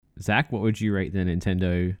Zach, what would you rate the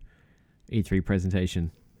Nintendo E3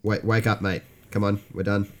 presentation? Wake up, mate. Come on, we're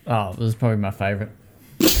done. Oh, this is probably my favourite.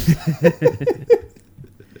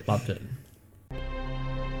 Loved it.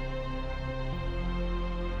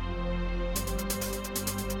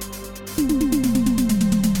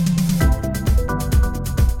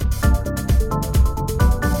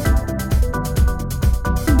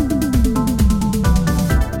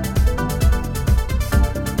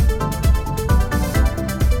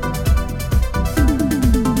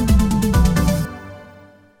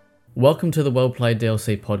 Welcome to the Well Played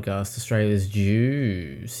DLC podcast, Australia's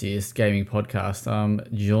juiciest gaming podcast. I'm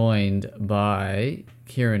joined by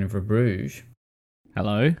Kieran Verbruge,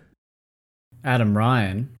 Hello. Adam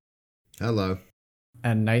Ryan, Hello.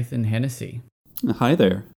 and Nathan Hennessy. Hi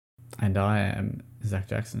there. And I am Zach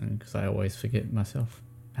Jackson, because I always forget myself.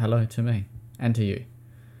 Hello to me, and to you,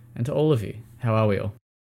 and to all of you. How are we all?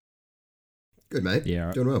 Good, mate.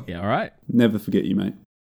 Yeah. Doing well. Yeah, all right. Never forget you, mate.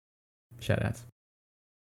 Shout outs.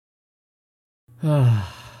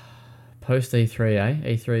 Post E3, eh?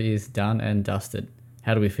 E3 is done and dusted.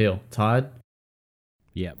 How do we feel? Tired?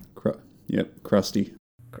 Yep. Crusty.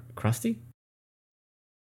 Crusty?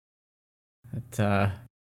 It's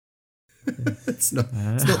not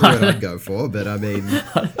the word I'd go for, but I mean,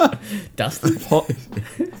 Dusty?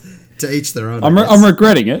 to each their own. I'm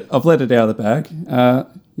regretting it. I've let it out of the bag.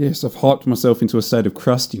 Yes, I've hyped myself into a state of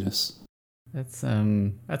crustiness. That's a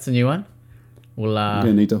new one. Well, I'm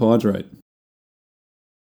going to need to hydrate.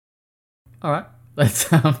 all right. Let's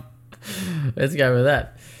go with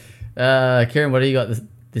that. Kieran, what do you got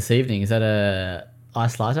this evening? Is that a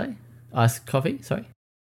iced latte? Iced coffee? Sorry.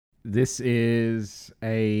 This is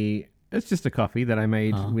it's just a coffee that I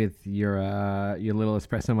made with your little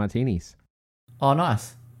espresso martinis. Oh,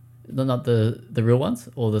 nice. Not the real ones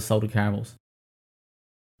or the salted caramels?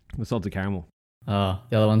 The salted caramel. Oh,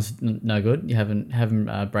 the other ones no good. You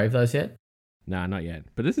haven't braved those yet? Nah, not yet.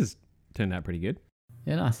 But this has turned out pretty good.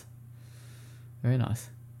 Yeah, nice. Very nice.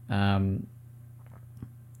 Awesome.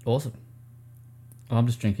 Well, I'm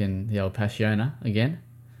just drinking the old Passiona again.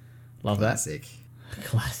 Love Classic. that.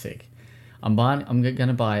 Classic. I'm going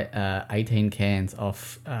to buy 18 cans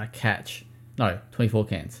off Catch. No, 24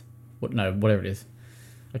 cans. Whatever it is.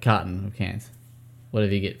 A carton of cans.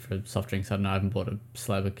 Whatever you get for soft drinks. I don't know. I haven't bought a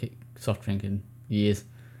slab of soft drink in years.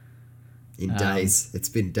 In days. It's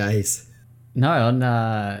been days. No, on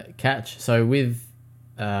Catch. So with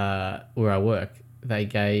where I work, they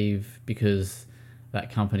gave, because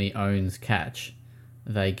that company owns Catch,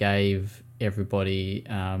 they gave everybody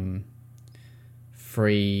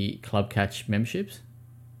free Club Catch memberships.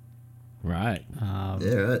 Right.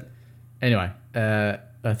 Yeah, right. Anyway, I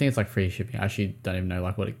think it's like free shipping. I actually don't even know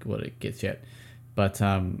like what it gets yet. But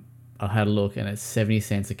I had a look, and it's 70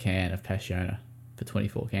 cents a can of Passiona for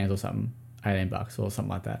 24 cans or something. $18 or something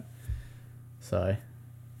like that. So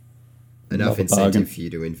Enough Love a bargain. incentive for you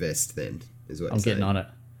to invest then, is what I'm getting on it.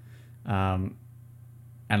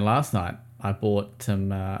 And last night I bought some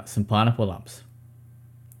pineapple lumps,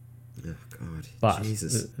 Oh, God. but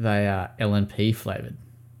Jesus. they are LNP flavored.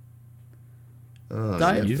 Oh,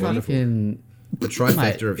 Don't yeah, wonderful. fucking. The trifecta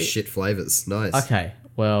Mate, of shit flavours. Nice. Okay,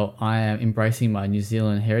 well, I am embracing my New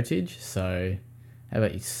Zealand heritage, so how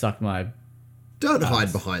about you suck my... Don't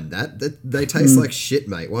hide behind that. They taste like shit,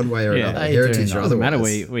 mate, one way or Yeah, another. they do Heritage not. or Doesn't matter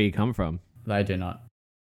otherwise. where you come from. They do not.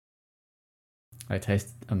 They taste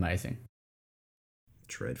amazing.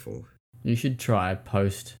 Dreadful. You should try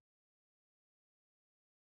post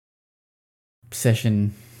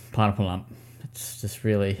session pineapple lump. It's just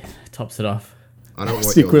really tops it off. I don't It's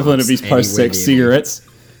want the your equivalent of lumps his post-sex anywhere near me. cigarettes.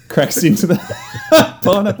 Cracks into the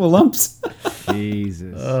pineapple lumps.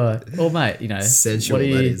 Jesus. Well, mate, you know, Sensual, what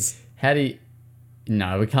do that you, is. how do you?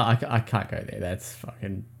 No, we can't. I can't go there. That's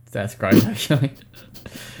gross, actually.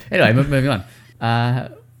 Anyway, moving on.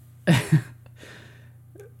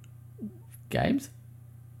 Games,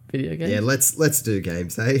 video games. Yeah, let's do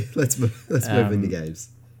games, hey? Let's move into games.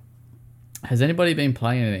 Has anybody been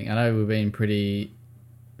playing anything? I know we've been pretty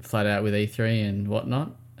flat out with E3 and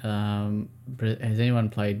whatnot. But has anyone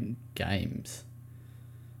played games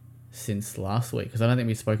since last week? Because I don't think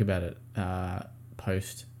we spoke about it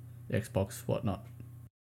post Xbox whatnot.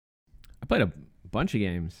 I played a bunch of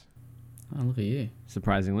games, Oh, look at you.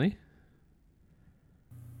 surprisingly.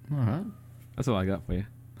 All right. That's all I got for you.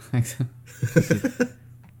 Thanks.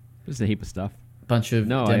 Just a heap of stuff. Bunch of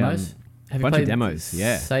No, demos. Have you bunch of played demos,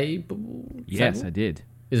 yeah. Sable? Yes, I did.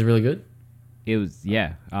 Is it really good? It was,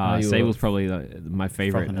 yeah. you Sable's were probably my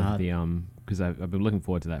favorite frothing of hard. the because I've been looking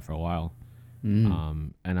forward to that for a while.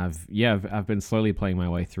 Mm. And I've been slowly playing my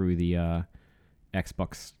way through the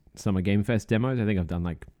Xbox Summer Game Fest demos. I think I've done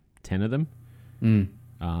like 10 of them.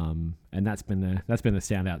 And that's been the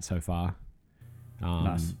standout so far.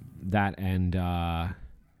 Nice. That and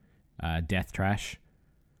Death Trash.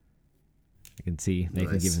 I can see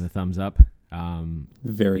Nathan giving the thumbs up.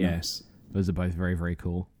 Very nice. Those are both very, very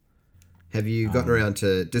cool. Have you gotten around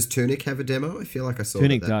to? Does Tunic have a demo? I feel like I saw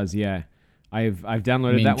Tunic that. does, yeah. I've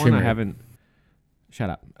downloaded that one. I haven't. Shut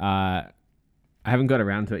up. I haven't got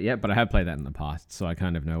around to it yet, but I have played that in the past, so I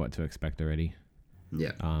kind of know what to expect already.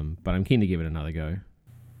 Yeah. But I'm keen to give it another go.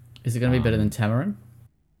 Is it going to be better than Tamarin?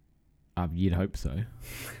 You'd hope so.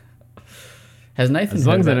 Has Nathan as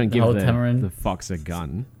long as I don't give Tamarin the fox a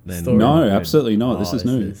gun, then story? No, absolutely not. This is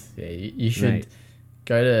new. You should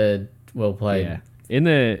go to Well Played. Yeah. In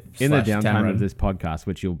the downtime Tamarin. of this podcast,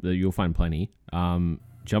 which you'll find plenty.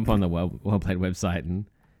 Jump on the Well Played website and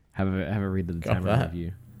have a read of the Tamarin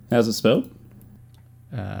review. How's it spelled?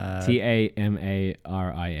 Tamarin,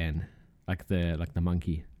 like the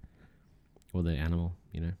monkey or the animal,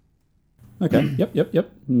 you know. Okay.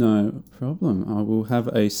 Yep. No problem. I will have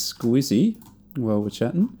a squizzy while we're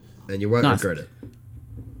chatting. And you won't regret it.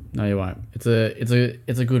 No, you won't. It's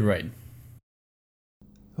a good read.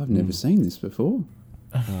 I've never seen this before.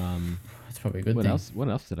 That's probably a good thing. What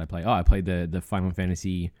else did I play? Oh, I played the Final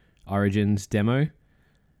Fantasy Origins demo.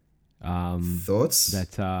 Thoughts?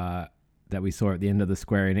 That we saw at the end of the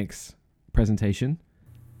Square Enix presentation.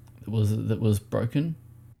 That was broken.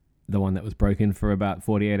 The one that was broken for about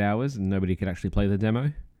 48 hours and nobody could actually play the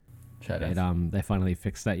demo. They finally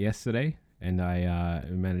fixed that yesterday, and I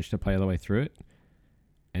managed to play all the way through it.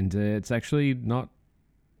 And it's actually not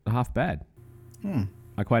half bad.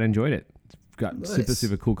 I quite enjoyed it. It's got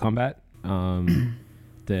super cool combat. The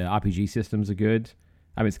RPG systems are good.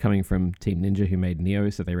 I mean, it's coming from Team Ninja, who made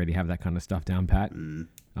Nioh, so they already have that kind of stuff down pat.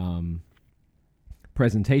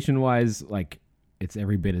 Presentation-wise, like, it's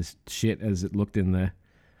every bit as shit as it looked in the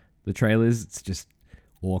trailers. It's just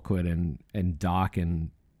awkward and dark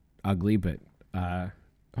and ugly, but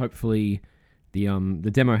hopefully the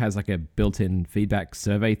demo has like a built-in feedback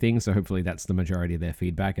survey thing, so hopefully that's the majority of their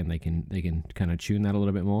feedback, and they can kind of tune that a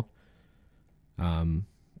little bit more.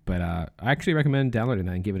 But I actually recommend downloading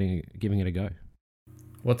that and giving it a go.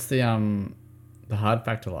 What's the hard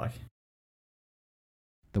factor like?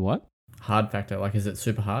 The what? Hard factor, like, is it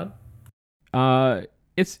super hard?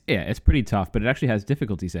 It's pretty tough, but it actually has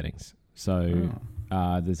difficulty settings. So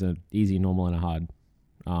there's an easy, normal, and a hard.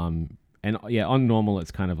 And yeah, on normal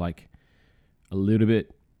it's kind of like a little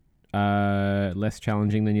bit less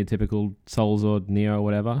challenging than your typical Souls or Neo or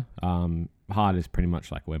whatever. Hard is pretty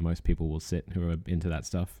much like where most people will sit who are into that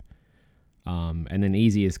stuff. And then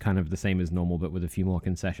easy is kind of the same as normal, but with a few more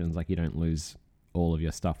concessions, like you don't lose all of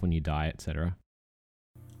your stuff when you die, etc.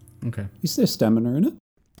 Okay. Is there stamina in it?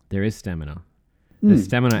 There is stamina. There's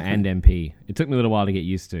stamina and MP. It took me a little while to get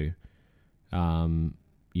used to.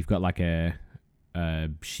 You've got like a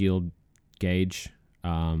shield gauge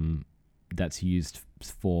that's used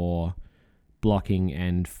for blocking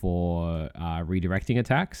and for redirecting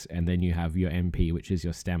attacks, and then you have your MP, which is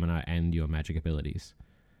your stamina and your magic abilities.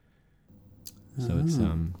 So it's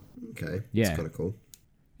okay. Yeah, it's kind of cool.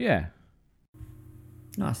 Yeah.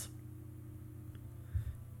 Nice.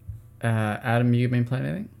 Adam, you been playing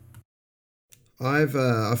anything?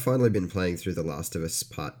 I've finally been playing through The Last of Us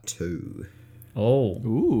Part 2. Oh.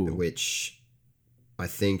 Ooh. Which I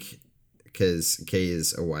think, because Key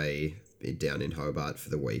is away down in Hobart for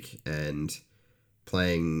the week, and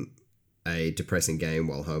playing a depressing game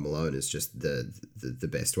while home alone is just the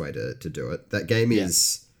best way to do it. That game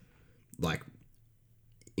is like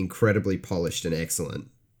incredibly polished and excellent,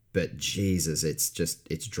 but Jesus, it's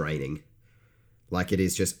draining. Like, it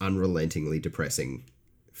is just unrelentingly depressing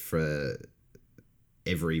for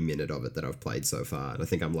every minute of it that I've played so far. And I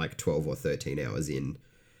think I'm like 12 or 13 hours in.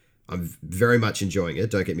 I'm very much enjoying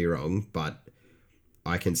it, don't get me wrong, but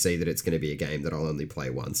I can see that it's going to be a game that I'll only play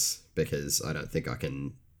once, because I don't think I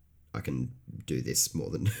can do this more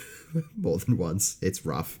than once. It's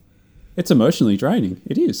rough. It's emotionally draining.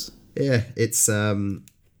 It is. Yeah, it's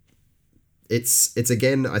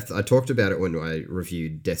again, I talked about it when I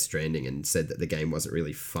reviewed Death Stranding and said that the game wasn't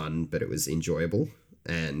really fun, but it was enjoyable.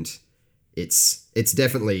 And it's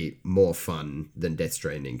definitely more fun than Death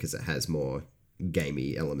Stranding because it has more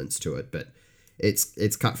gamey elements to it, but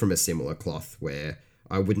it's cut from a similar cloth where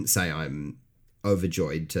I wouldn't say I'm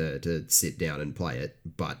overjoyed to sit down and play it,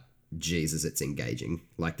 but Jesus, it's engaging.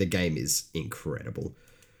 Like, the game is incredible.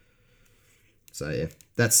 So yeah,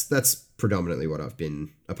 that's predominantly what I've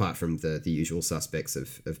been, apart from the usual suspects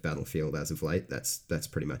of Battlefield as of late. That's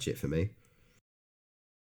pretty much it for me.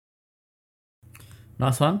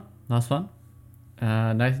 Nice one.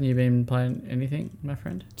 Nathan, you been playing anything, my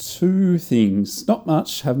friend? 2 things. Not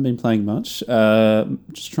much. Haven't been playing much.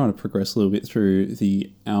 Just trying to progress a little bit through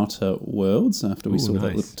the Outer Worlds after we saw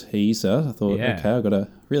that little teaser. I thought, okay, I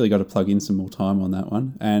really got to plug in some more time on that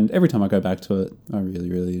one. And every time I go back to it, I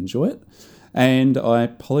really, really enjoy it. And I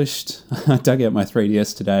dug out my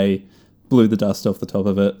 3DS today, blew the dust off the top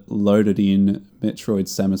of it, loaded in Metroid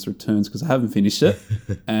Samus Returns because I haven't finished it.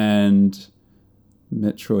 And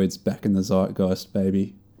Metroid's back in the zeitgeist,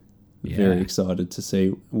 baby. Very excited to see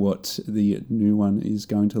what the new one is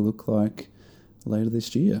going to look like later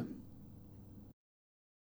this year.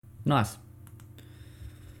 Nice.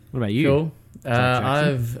 What about you? Cool.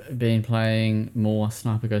 I've been playing more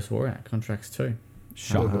Sniper Ghost Warrior Contracts 2.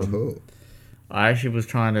 I actually was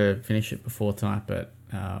trying to finish it before tonight, but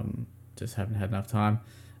just haven't had enough time.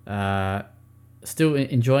 Still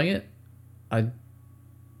enjoying it. I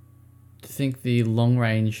think the long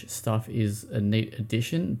range stuff is a neat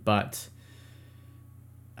addition, but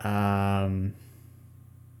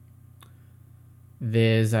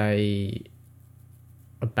there's a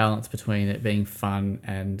balance between it being fun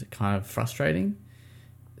and kind of frustrating.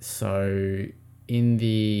 So in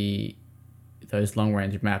those long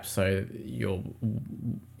range maps, so you're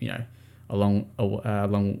a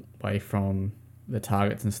long way from the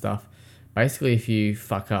targets and stuff. Basically, if you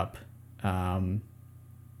fuck up,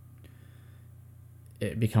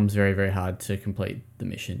 it becomes very, very hard to complete the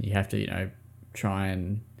mission. You have to, try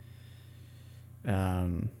and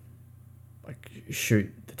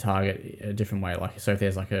shoot the target a different way. Like, so if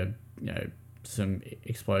there's some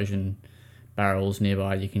explosion barrels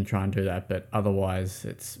nearby, you can try and do that. But otherwise,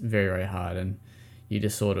 it's very, very hard, and you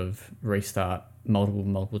just sort of restart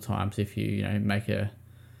multiple times if you make a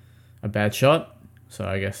bad shot. So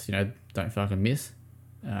I guess don't fucking miss.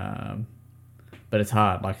 But it's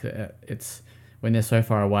hard. Like it's when they're so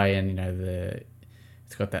far away, and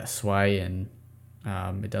it's got that sway, and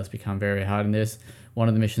it does become very hard. And there's one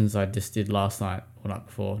of the missions I just did last night, or night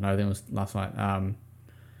before. No, I think it was last night.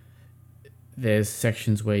 There's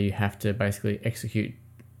sections where you have to basically execute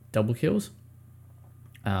double kills.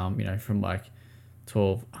 From like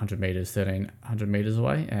 1,200 meters, 1,300 meters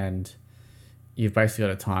away, and you've basically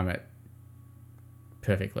got to time it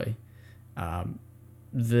perfectly.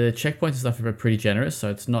 The checkpoints and stuff are pretty generous, so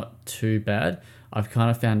it's not too bad. I've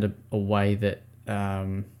kind of found a way that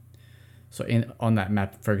on that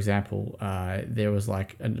map, for example, there was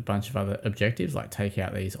like a bunch of other objectives, like take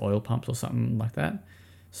out these oil pumps or something like that.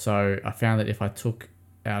 So I found that if I took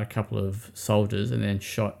out a couple of soldiers and then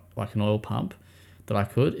shot like an oil pump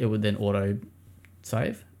that it would then auto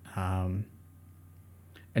save. And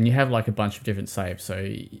you have like a bunch of different saves. So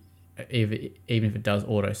even if it does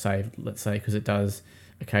auto save, let's say, because it does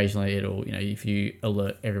occasionally, it'll, if you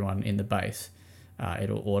alert everyone in the base,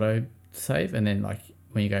 it'll auto save. And then like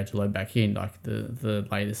when you go to load back in, like the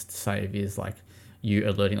latest save is like you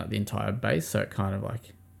alerting like the entire base. So it kind of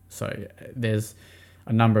like, so there's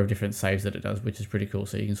a number of different saves that it does, which is pretty cool.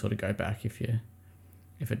 So you can sort of go back if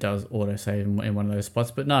it does auto save in one of those spots.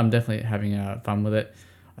 But no, I'm definitely having fun with it.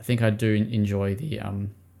 I think I do enjoy the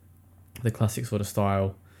classic sort of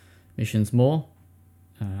style missions more.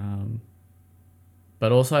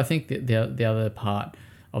 But also I think the other part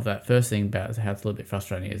of that first thing about how it's a little bit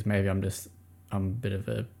frustrating is maybe I'm a bit of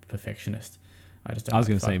a perfectionist. I was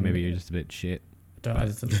going to say maybe you're just a bit shit. I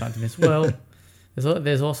just am starting to miss. Well,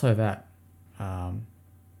 there's also that. But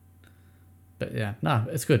yeah, no,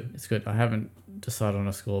 it's good. It's good. I haven't decided on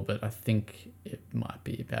a score, but I think it might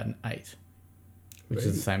be about an 8, which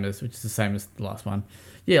is the same as the last one.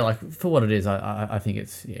 Yeah, like for what it is, I think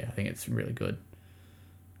it's really good.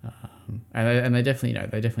 And they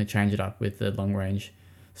definitely change it up with the long range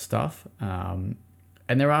stuff. And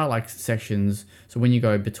there are like sections. So when you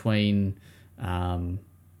go between the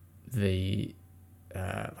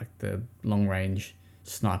long range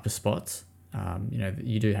sniper spots,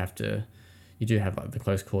 you do have like the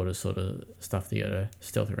close quarters sort of stuff that you gotta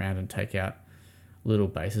stealth around and take out little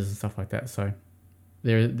bases and stuff like that. So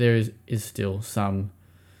there is still some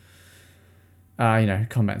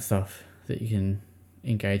combat stuff that you can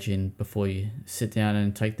engage in before you sit down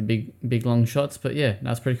and take the big long shots. But yeah,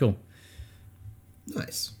 that's pretty cool.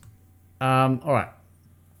 Nice. All right.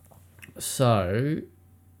 So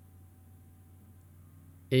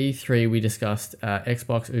E3 we discussed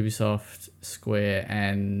Xbox, Ubisoft, Square,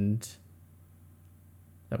 and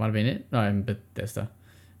that might have been it. No, Bethesda.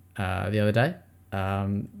 The other day.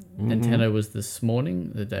 Nintendo was this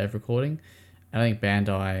morning, the day of recording. And I think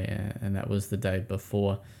Bandai, and that was the day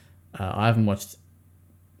before. I haven't watched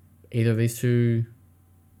either of these two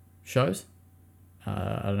shows.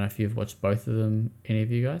 I don't know if you've watched both of them, any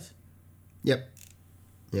of you guys? Yep.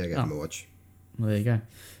 Yeah, I gave him a watch. Well, there you go.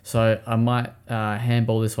 So I might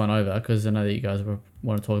handball this one over because I know that you guys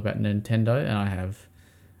want to talk about Nintendo, and I have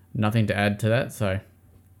nothing to add to that. So,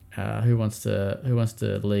 who wants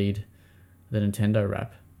to lead the Nintendo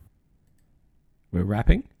rap? We're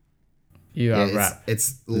rapping. You are rap.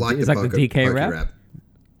 It's like It's the like poker, the DK poker rap.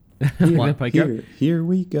 Here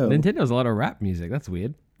we go. Nintendo has a lot of rap music. That's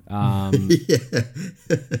weird. Yeah.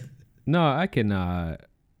 No, I can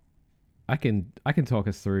talk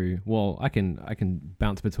us through. Well, I can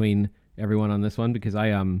bounce between everyone on this one because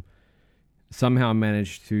I somehow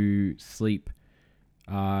managed to sleep,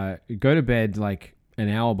 go to bed like an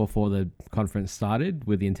hour before the conference started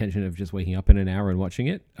with the intention of just waking up in an hour and watching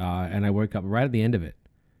it, and I woke up right at the end of it.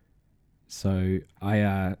 So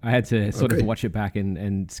I had to sort of watch it back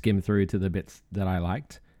and skim through to the bits that I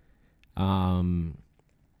liked.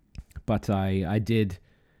 But I did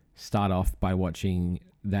start off by watching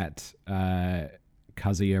that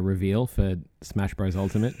Kazuya reveal for Smash Bros.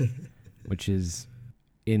 Ultimate, which is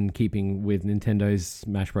in keeping with Nintendo's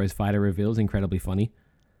Smash Bros. Fighter reveals, incredibly funny.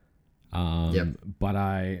 But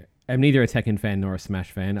I am neither a Tekken fan nor a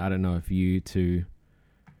Smash fan. I don't know if you two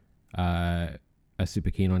are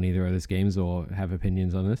super keen on either of those games or have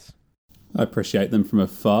opinions on this. I appreciate them from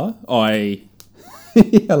afar. I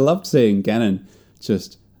loved seeing Ganon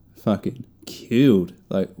just fucking killed.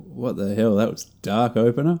 Like, what the hell? That was dark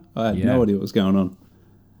opener. I had no idea what was going on.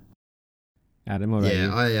 Adam, what about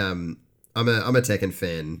you? I'm a Tekken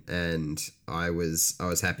fan, and I was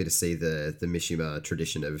happy to see the Mishima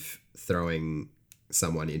tradition of throwing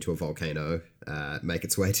someone into a volcano make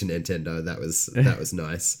its way to Nintendo. That was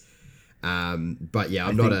nice. But yeah,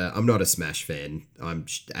 I'm not a Smash fan. I'm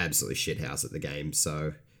absolutely shithouse at the game.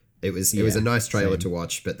 So it was a nice trailer to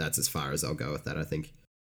watch, but that's as far as I'll go with that, I think.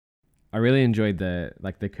 I really enjoyed the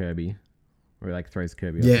Kirby, where he like throws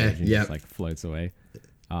Kirby off and just like floats away.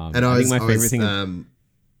 And I think my favorite thing.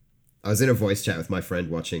 I was in a voice chat with my friend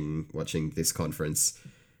watching this conference,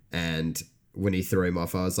 and when he threw him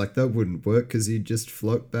off, I was like, that wouldn't work because he'd just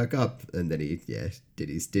float back up. And then he did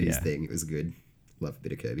his thing. It was good. Love a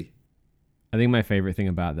bit of Kirby. I think my favorite thing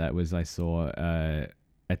about that was I saw a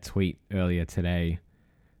tweet earlier today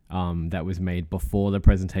that was made before the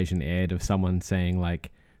presentation aired of someone saying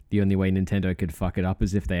like the only way Nintendo could fuck it up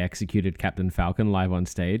is if they executed Captain Falcon live on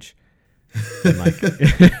stage. And like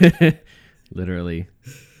literally.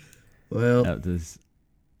 Well, it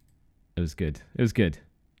was good. It was good.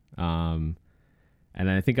 And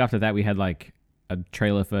I think after that we had like a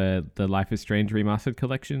trailer for the Life is Strange remastered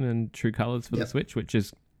collection and True Colors for the Switch, which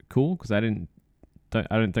is cool because I don't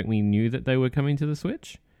think we knew that they were coming to the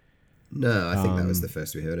Switch. No, I think that was the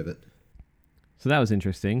first we heard of it. So that was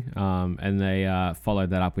interesting. And they followed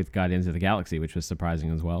that up with Guardians of the Galaxy, which was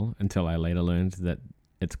surprising as well, until I later learned that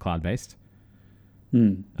it's cloud-based.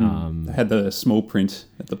 They had the small print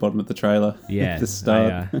at the bottom of the trailer at the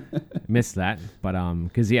start. I missed that. But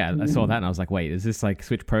because I saw that and I was like, wait, is this like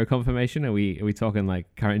Switch Pro confirmation? Are we talking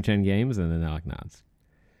like current gen games? And then they're like, nah, it's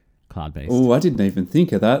cloud-based. Oh, I didn't even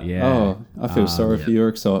think of that. Yeah. Oh, I feel sorry for your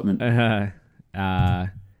excitement. And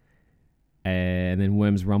then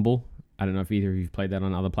Worms Rumble. I don't know if either of you've played that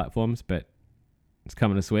on other platforms, but it's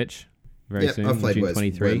coming to Switch very soon. I've played June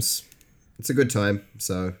 23. Worms. It's a good time.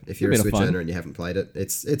 So if you're a Switch owner and you haven't played it,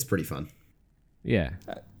 it's pretty fun. Yeah.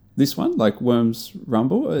 This one, like Worms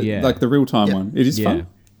Rumble, like the real time one. It is fun.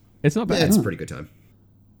 It's not bad. Yeah, it's a pretty good time.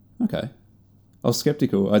 Okay. I was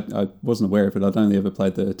skeptical. I wasn't aware of it. I'd only ever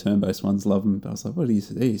played the turn-based ones. Love them. But I was like, what is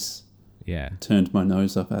this? Yeah. Turned my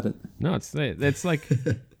nose up at it. No, it's like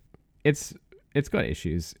it's got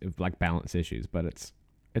issues, like balance issues, but it's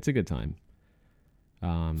a good time.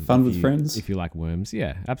 Fun with friends. If you like Worms,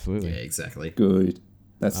 yeah, absolutely. Yeah, exactly. Good.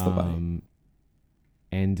 That's the way.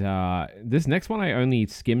 And this next one I only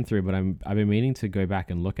skimmed through, but I've been meaning to go back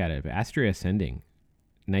and look at it. But Astria Ascending,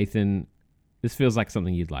 Nathan, this feels like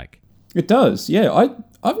something you'd like. It does, yeah.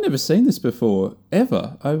 I've never seen this before,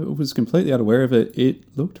 ever. I was completely unaware of it.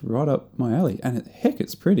 It looked right up my alley, and heck,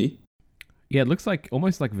 it's pretty. Yeah, it looks like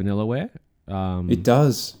almost like Vanillaware. It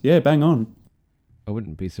does, yeah, bang on. I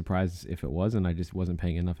wouldn't be surprised if it was, and I just wasn't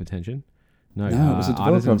paying enough attention. No, it was a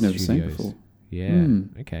developer Artisan I've never Studios. seen before. Yeah,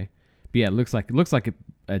 okay. But yeah, it looks like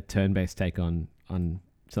a turn-based take on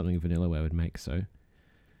something Vanillaware would make. So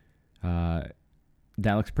that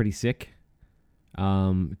looks pretty sick.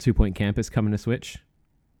 2 Point Campus coming to Switch,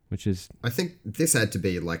 which is... I think this had to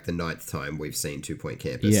be like the 9th time we've seen 2 Point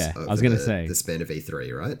Campus. Yeah, I was going to say. The span of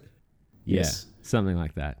E3, right? Yes. Yeah, something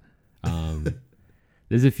like that.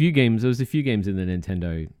 There was a few games in the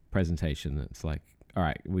Nintendo presentation that's like, all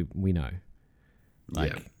right, we know.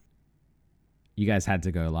 Like, you guys had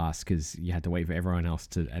to go last because you had to wait for everyone else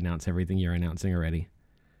to announce everything you're announcing already.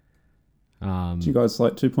 Do you guys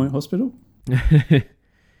like 2 Point Hospital?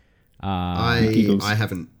 I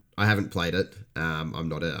haven't played it. I'm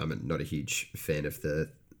not a huge fan of the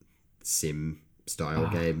sim style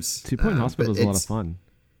games. 2 Point Hospital is a lot of fun.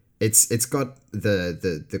 It's got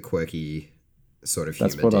the quirky sort of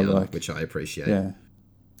That's humor what I down, like. which I appreciate. Yeah.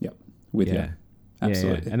 Yep. With you.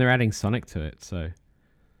 Absolutely. Yeah. And they're adding Sonic to it, so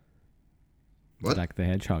What? like the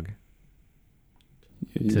Hedgehog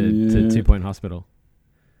Yeah. to 2 Point Hospital.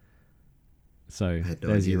 So had no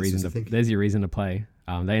there's idea your this was reason a thing. there's your reason to play.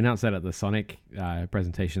 They announced that at the Sonic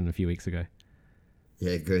presentation a few weeks ago.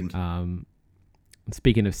 Yeah, good.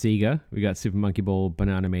 Speaking of Sega, we got Super Monkey Ball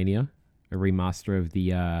Banana Mania, a remaster of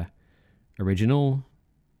the original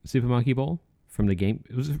Super Monkey Ball from the game.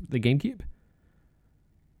 It was the GameCube.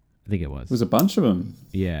 I think it was. There's a bunch of them.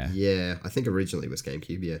 Yeah. Yeah, I think originally it was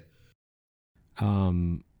GameCube. Yeah.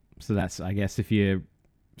 So that's, I guess, if you're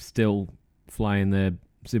still flying the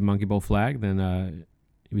Super Monkey Ball flag, then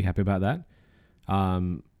you'll be happy about that.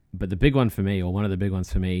 But the big one for me, or one of the big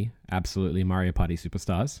ones for me, absolutely Mario Party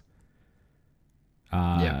Superstars.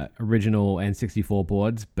 Original N64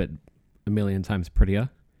 boards, but a million times prettier.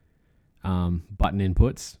 Button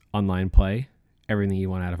inputs, online play, everything you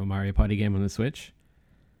want out of a Mario Party game on the Switch.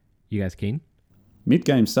 You guys keen?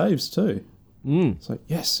 Mid-game saves too. It's like,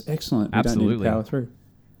 yes, excellent. We don't need to power through.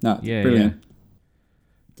 No, brilliant.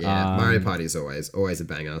 Yeah, Mario Party is always a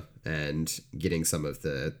banger, and getting some of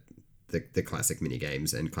the classic mini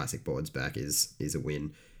games and classic boards back is a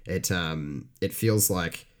win. It feels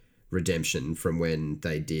like redemption from when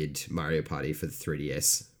they did Mario Party for the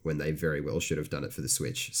 3DS, when they very well should have done it for the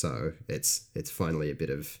Switch. So it's finally a bit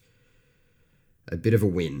of a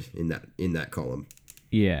win in that column.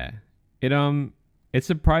 Yeah. It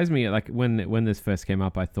surprised me, like when this first came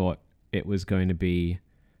up, I thought it was going to be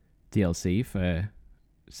DLC for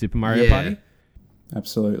Super Mario Party.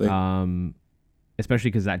 Absolutely. Especially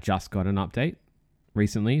because that just got an update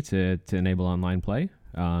recently to enable online play.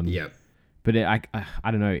 But I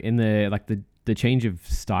don't know, in the change of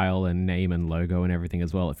style and name and logo and everything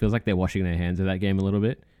as well, it feels like they're washing their hands of that game a little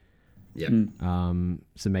bit. Yep.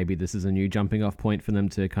 So maybe this is a new jumping off point for them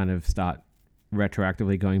to kind of start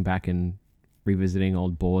retroactively going back and revisiting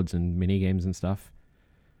old boards and mini games and stuff.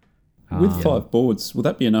 With 5 boards, will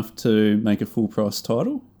that be enough to make a full price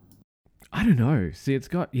title? I don't know. See, it's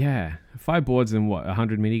got 5 boards and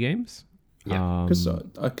 100 mini games. Yeah, because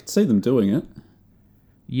I could see them doing it.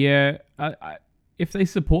 Yeah, if they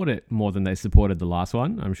support it more than they supported the last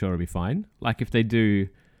one, I'm sure it'll be fine. Like if they do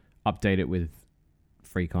update it with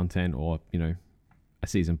free content or a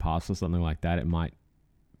season pass or something like that, it might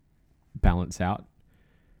balance out.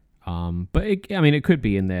 But it could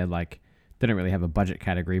be in there. Like they don't really have a budget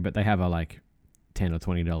category, but they have a like $10 or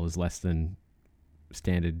 $20 less than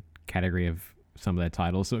standard category of some of their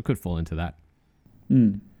titles, so it could fall into that.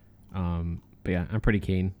 But yeah, I'm pretty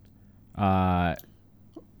keen.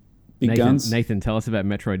 Nathan, tell us about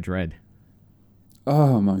Metroid Dread.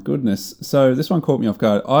 Oh my goodness! So this one caught me off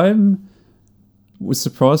guard. Was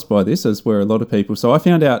surprised by this, as were a lot of people. So I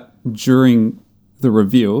found out during the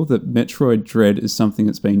reveal that Metroid Dread is something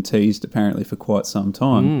that's been teased apparently for quite some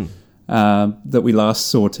time. That we last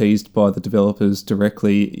saw teased by the developers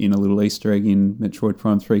directly in a little Easter egg in Metroid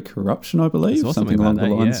Prime 3 Corruption, I believe. Something along the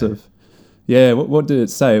lines of... Yeah, what did it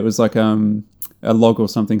say? It was like a log or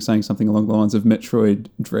something saying something along the lines of Metroid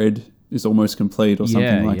Dread is almost complete or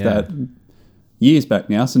something like that. Years back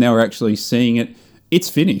now, so now we're actually seeing it. It's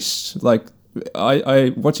finished. Like,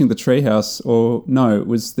 I watching the Treehouse, or no, it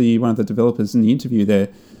was one of the developers in the interview there.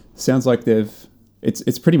 Sounds like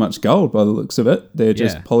it's pretty much gold by the looks of it. They're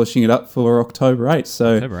just polishing it up for October 8th.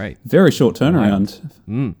 So October 8th. Very short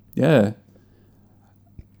turnaround. Yeah.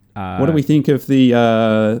 What do we think of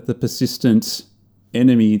the persistent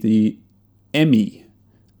enemy, the Emmy,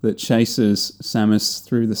 that chases Samus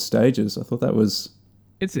through the stages? I thought that was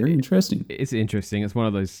very interesting. It's interesting. It's one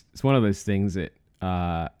of those things that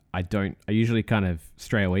I usually kind of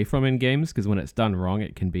stray away from in games, because when it's done wrong,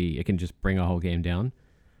 it can just bring a whole game down.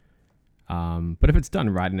 But if it's done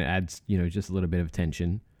right and it adds, just a little bit of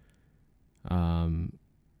tension,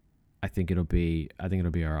 I think it'll be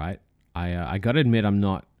all right. I got to admit,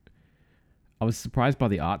 I was surprised by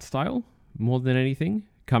the art style more than anything,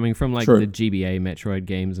 coming from the GBA Metroid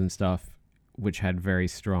games and stuff, which had very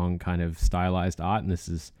strong kind of stylized art. And this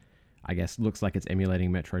is, I guess, looks like it's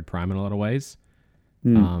emulating Metroid Prime in a lot of ways.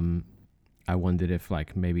 I wondered if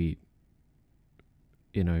maybe,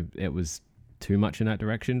 it was too much in that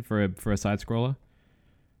direction for a side scroller.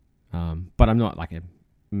 But I'm not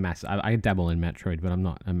massive. I dabble in Metroid, but I'm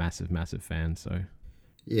not a massive fan. So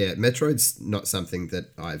yeah, Metroid's not something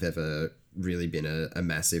that I've ever really been a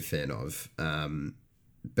massive fan of.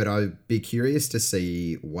 But I'd be curious to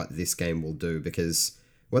see what this game will do, because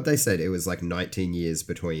what they said, it was like 19 years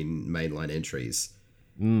between mainline entries.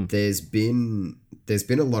 There's been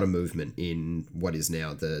a lot of movement in what is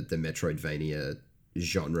now the Metroidvania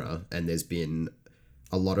genre, and there's been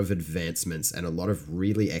a lot of advancements and a lot of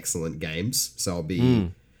really excellent games. So I'll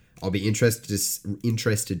be interested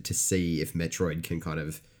to see if Metroid can kind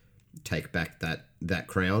of take back that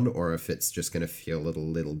crown, or if it's just going to feel a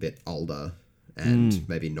little bit older and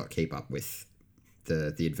maybe not keep up with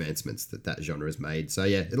the advancements that genre has made. So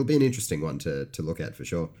yeah, it'll be an interesting one to look at for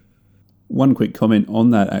sure. One quick comment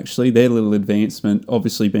on that, actually. Their little advancement,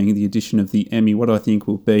 obviously being the addition of the Emmy, what I think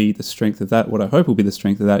will be the strength of that, what I hope will be the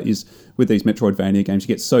strength of that, is with these Metroidvania games, you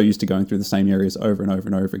get so used to going through the same areas over and over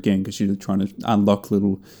and over again because you're trying to unlock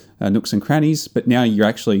little nooks and crannies, but now you're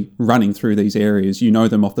actually running through these areas. You know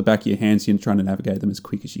them off the back of your hands, you're trying to navigate them as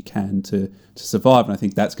quick as you can to survive, and I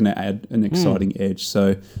think that's going to add an exciting edge.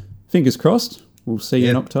 So fingers crossed, we'll see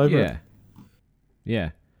you in October.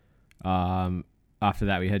 Yeah. After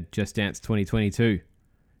that, we had Just Dance 2022,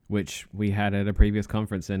 which we had at a previous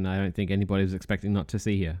conference, and I don't think anybody was expecting not to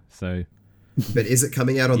see here. So, but is it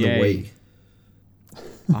coming out on the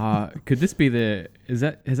Wii? Could this be is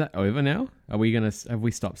that over now? Have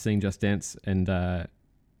we stopped seeing Just Dance and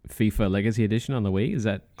FIFA Legacy Edition on the Wii? Is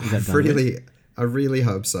that done? I really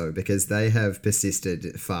hope so, because they have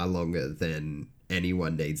persisted far longer than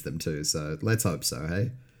anyone needs them to. So let's hope so,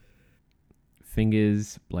 hey?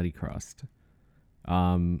 Fingers bloody crossed.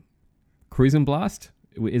 Cruisin' Blast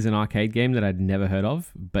is an arcade game that I'd never heard of,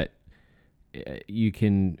 but you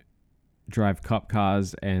can drive cop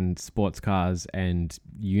cars and sports cars and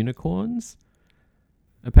unicorns,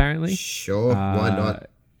 apparently. Sure, why not?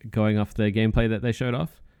 Going off the gameplay that they showed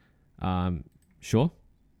off. Sure.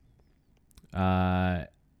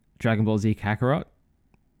 Dragon Ball Z Kakarot,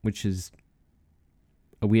 which is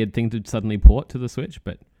a weird thing to suddenly port to the Switch,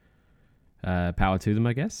 but power to them,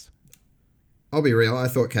 I guess. I'll be real, I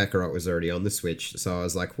thought Kakarot was already on the Switch, so I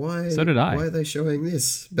was like, why? So did I. Why are they showing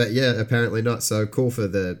this? But yeah, apparently not. So cool for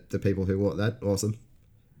the people who want that. Awesome.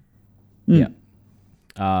 Yeah.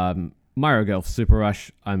 Mario Golf Super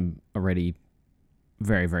Rush, I'm already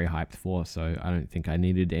very, very hyped for, so I don't think I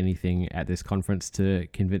needed anything at this conference to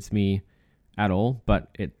convince me at all,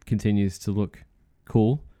 but it continues to look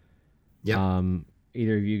cool. Yeah.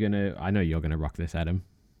 Either of you I know you're gonna rock this, Adam.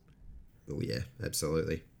 Oh yeah,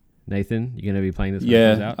 absolutely. Nathan, you're going to be playing this when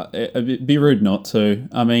it comes out? It'd be rude not to.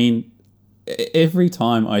 I mean, every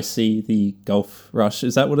time I see the Golf Rush,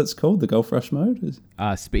 is that what it's called? The Golf Rush mode?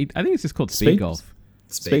 Speed. I think it's just called Speed Golf.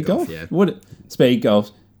 Speed Golf, yeah. Speed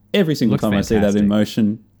Golf. Every single time fantastic. I see that in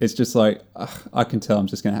motion, it's just like, I can tell I'm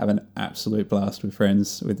just going to have an absolute blast with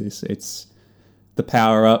friends with this. It's the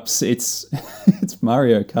power-ups. It's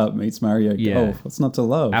Mario Kart meets Mario Golf. What's not to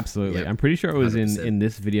love? Absolutely. Yep. I'm pretty sure it was in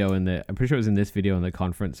this video in the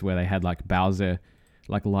conference where they had like Bowser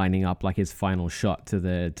like lining up like his final shot to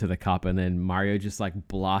the cup, and then Mario just like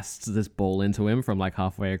blasts this ball into him from like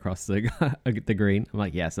halfway across the green. I'm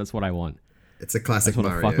like, yes, that's what I want. It's a classic Mario.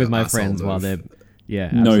 I just want to fuck with my friends while they're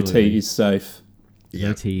No tea is safe.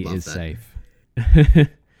 No tea is safe.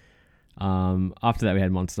 After that, we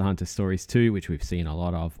had Monster Hunter Stories 2, which we've seen a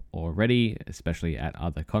lot of already, especially at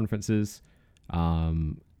other conferences.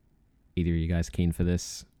 Either of you guys keen for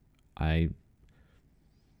this? I'm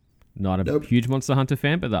not a huge Monster Hunter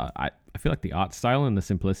fan, but I feel like the art style and the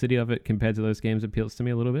simplicity of it compared to those games appeals to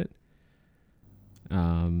me a little bit.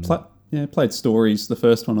 Played Stories, the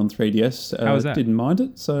first one on 3DS. How was that? Didn't mind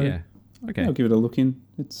it, so okay. I'll give it a look in.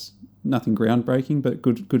 It's nothing groundbreaking, but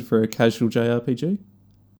good for a casual JRPG.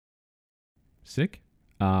 Sick.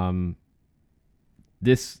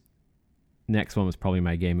 This next one was probably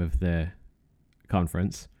my game of the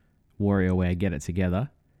conference. WarioWare Get It Together.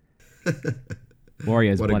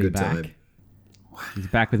 Wario's bloody back. Time. He's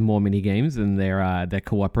back with more mini games, and they're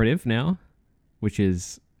cooperative now, which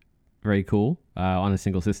is very cool. On a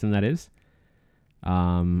single system, that is.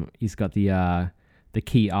 He's got the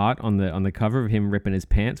key art on the cover of him ripping his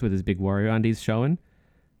pants with his big Wario undies showing.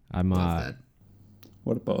 Love that.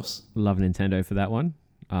 What a boss. Love Nintendo for that one.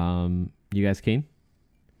 You guys keen?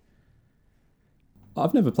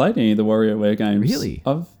 I've never played any of the WarioWare games. Really?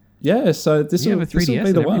 So this will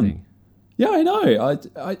be the one. Yeah, I know.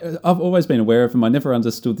 I've always been aware of them. I never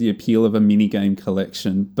understood the appeal of a mini game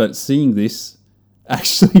collection, but seeing this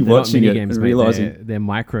actually watching it and realizing they're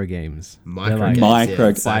micro games. Micro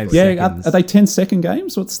games. Are they 10-second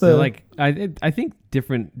games? What's the like? I think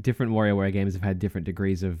different WarioWare games have had different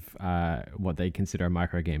degrees of what they consider a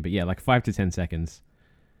micro game, but yeah, like 5 to 10 seconds.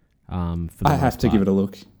 I have to give it a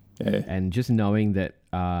look. Yeah, and just knowing that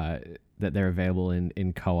that they're available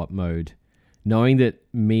in co-op mode, knowing that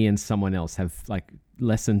me and someone else have like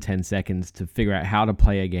less than 10 seconds to figure out how to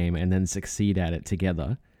play a game and then succeed at it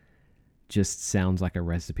together, just sounds like a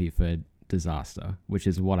recipe for disaster, which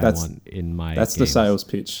is what I want in my That's games. The sales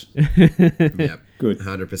pitch. Yep. Good.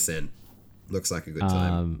 100%. Looks like a good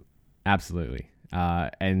time. Absolutely.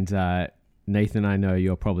 And Nathan, I know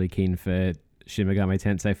you're probably keen for Shin Megami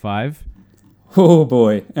Tensei 5. Oh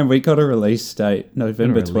boy. And we got a release date,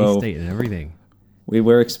 November 12th. Release date and everything. We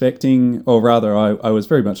were expecting, or rather, I was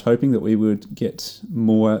very much hoping that we would get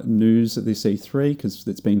more news at this E3, because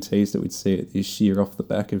it's been teased that we'd see it this year off the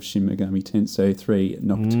back of Shin Megami Tensei 3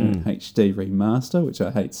 Nocturne HD Remaster, which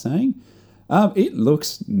I hate saying. It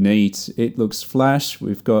looks neat. It looks flash.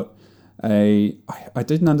 We've got I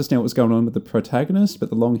didn't understand what was going on with the protagonist, but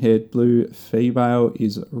the long-haired blue female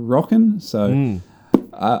is rocking. So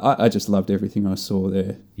I just loved everything I saw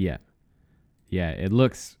there. Yeah. Yeah, it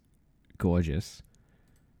looks gorgeous.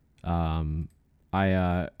 I think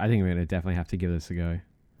we're going to definitely have to give this a go.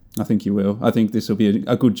 I think you will. I think this will be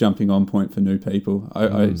a good jumping on point for new people.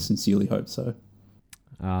 I sincerely hope so.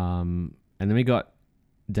 And then we got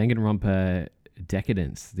Danganronpa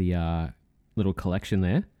Decadence, the little collection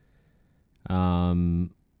there. I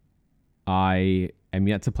am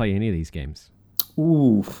yet to play any of these games.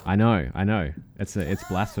 Ooh. I know. It's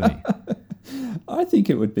blasphemy. I think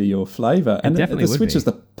it would be your flavour. And the Switch is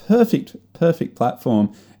the perfect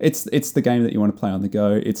platform. It's the game that you want to play on the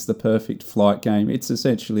go. It's the perfect flight game. It's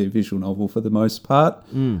essentially a visual novel for the most part,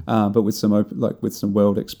 but with some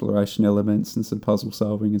world exploration elements and some puzzle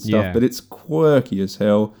solving and stuff. Yeah. But it's quirky as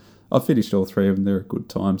hell. I've finished all 3 of them. They're a good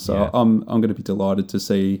time. So yeah. I'm going to be delighted to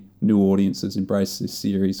see new audiences embrace this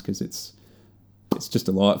series, because it's just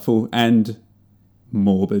delightful and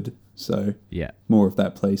morbid. So yeah, more of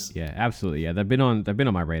that, please. Yeah, absolutely. Yeah, they've been on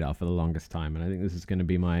my radar for the longest time, and I think this is going to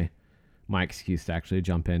be my excuse to actually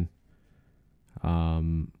jump in.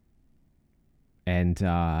 And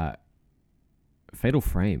Fatal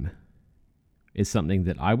Frame is something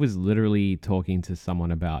that I was literally talking to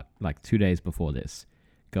someone about like 2 days before this,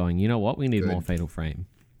 going, you know what, we need more Fatal Frame.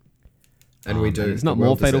 And we do. And it's not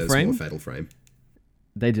more Fatal Frame. More Fatal Frame.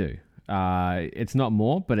 They do. It's not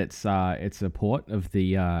more, but it's a port of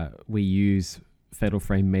the Wii U's Fatal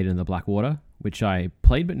Frame Made in the Blackwater, which I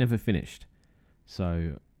played but never finished.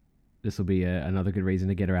 So this will be another good reason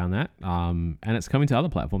to get around that. And it's coming to other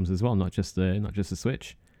platforms as well, not just the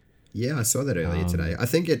Switch. Yeah, I saw that earlier today. I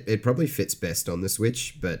think it probably fits best on the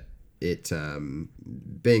Switch, but it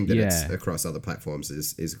being that it's across other platforms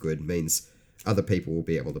is good. Means other people will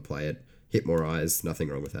be able to play it, hit more eyes. Nothing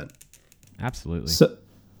wrong with that. Absolutely. So,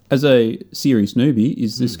 as a series newbie,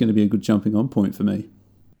 is this going to be a good jumping on point for me?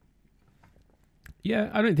 Yeah,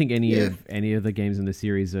 I don't think any of the games in the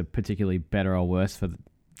series are particularly better or worse for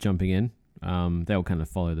jumping in. They'll kind of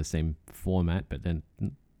follow the same format, but then,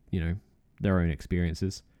 their own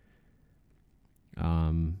experiences.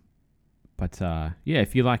 If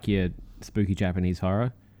you like your spooky Japanese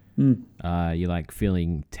horror, you like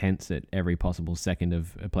feeling tense at every possible second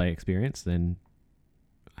of a play experience, then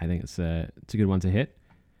I think it's a good one to hit.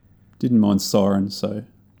 Didn't mind Siren, so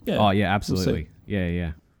yeah. Oh yeah, absolutely.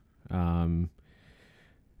 We'll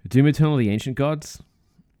Doom Eternal: The Ancient Gods.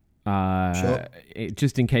 Sure.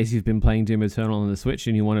 Just in case you've been playing Doom Eternal on the Switch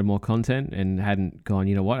and you wanted more content and hadn't gone,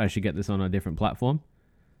 you know what, I should get this on a different platform.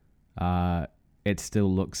 It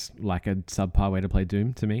still looks like a subpar way to play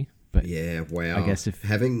Doom to me. But yeah, wow. I guess if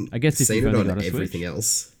seen it on everything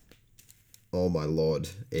else, oh my lord,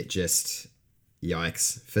 it just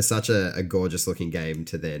yikes. For such a gorgeous looking game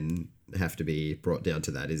to then have to be brought down to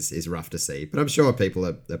that is rough to see. But I'm sure people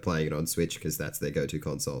are playing it on Switch because that's their go-to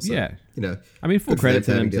console. So, yeah, I mean, full credit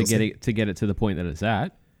to them to get it to the point that it's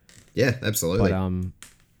at. Yeah, absolutely. But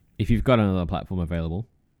if you've got another platform available,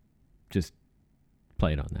 just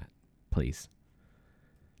play it on that, please.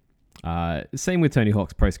 Same with Tony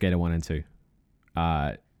Hawk's Pro Skater 1 and 2.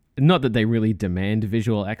 Not that they really demand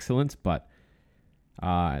visual excellence, but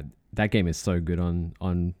that game is so good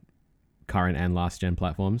on current and last gen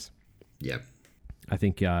platforms. Yeah, I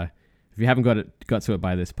think if you haven't got to it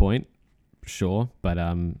by this point, sure, but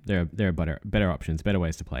there are better options, better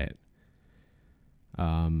ways to play it.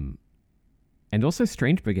 And also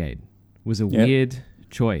Strange Brigade was a weird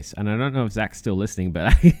choice, and I don't know if Zach's still listening,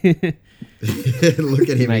 but look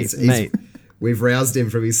at him, mate. We've roused him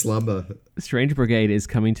from his slumber. Strange Brigade is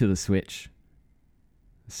coming to the Switch.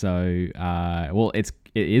 So, it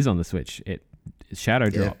is on the Switch. It shadow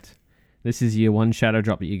dropped. This is year one shadow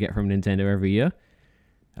drop that you get from Nintendo every year.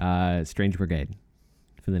 Strange Brigade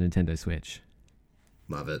for the Nintendo Switch.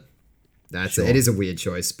 Love it. It is a weird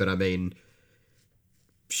choice, but I mean,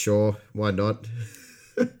 sure, why not?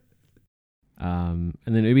 And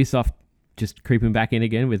then Ubisoft just creeping back in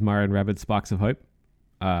again with Mario & Rabbids Sparks of Hope.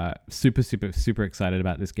 Super, super, super excited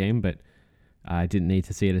about this game, but I didn't need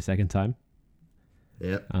to see it a second time.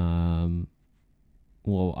 Yeah.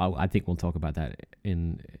 Well, I think we'll talk about that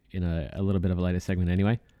in a little bit of a later segment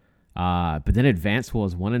anyway. But then Advance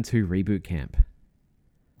Wars 1 and 2 Reboot Camp.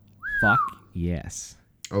 Fuck yes.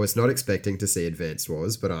 I was not expecting to see Advanced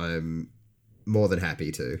Wars, but I'm more than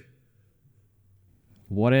happy to.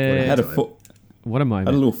 What a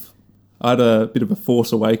moment. I had a bit of a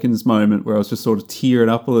Force Awakens moment where I was just sort of tearing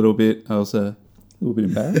up a little bit. I was a little bit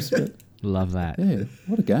embarrassed, but love that. Yeah,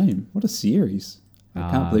 what a game. What a series. I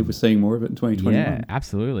can't believe we're seeing more of it in 2021. Yeah,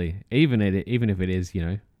 absolutely. Even if it is,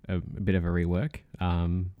 a bit of a rework.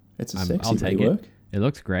 It's a sexy I'll take rework. It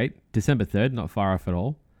looks great. December 3rd, not far off at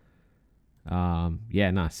all.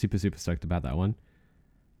 Super, super stoked about that one.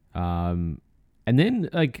 And then,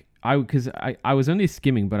 I was only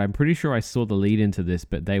skimming, but I'm pretty sure I saw the lead into this,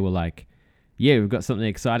 but they were like, yeah, we've got something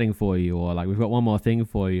exciting for you, or like, we've got one more thing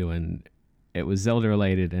for you, and it was Zelda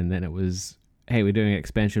related, and then it was, hey, we're doing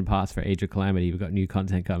expansion parts for Age of Calamity, we've got new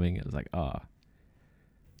content coming. It was like,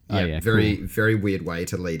 very, cool. Very weird way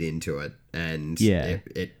to lead into it, and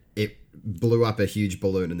it blew up a huge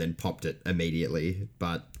balloon and then popped it immediately,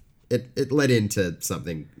 but it led into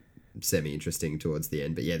something semi-interesting towards the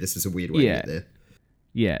end. But yeah, this was a weird way to get there.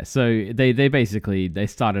 Yeah, so they basically they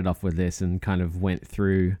started off with this and kind of went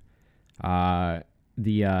through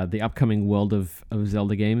the upcoming world of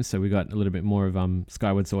Zelda games. So we got a little bit more of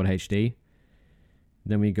Skyward Sword HD.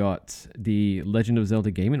 Then we got the Legend of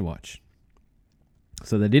Zelda Game & Watch.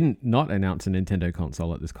 So they didn't not announce a Nintendo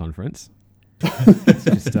console at this conference. It's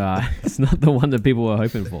just it's not the one that people were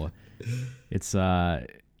hoping for. It's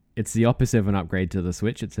the opposite of an upgrade to the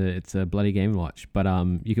Switch. It's a bloody Game & Watch, but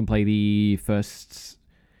you can play the first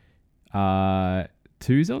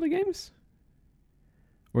 2 Zelda games,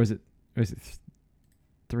 or is it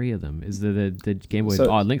 3 of them? Is the Game Boy?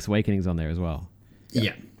 Link's Awakening's on there as well.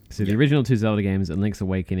 Yeah. So the original 2 Zelda games and Link's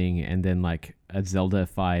Awakening, and then like a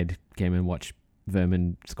Zelda-fied Game & Watch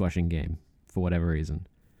vermin squashing game for whatever reason.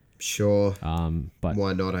 Sure. But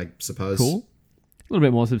why not? I suppose. Cool. A little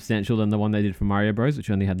bit more substantial than the one they did for Mario Bros, which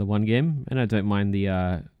only had the one game, and I don't mind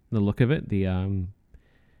the look of it, the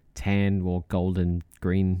tan or golden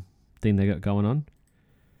green thing they got going on.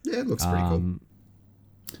 Yeah, it looks pretty cool.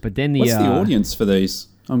 But then what's the audience for these?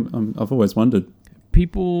 I've always wondered.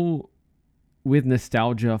 People with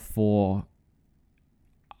nostalgia for,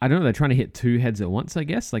 I don't know, they're trying to hit 2 heads at once, I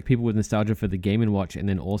guess. Like people with nostalgia for the Game & Watch, and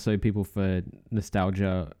then also people with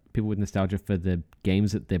nostalgia for the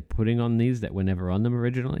games that they're putting on these that were never on them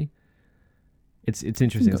originally. It's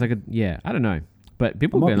interesting. It's like I don't know, but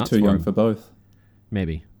people go nuts too young for both.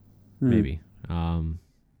 Maybe.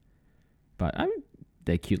 But I mean,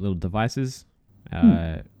 they're cute little devices.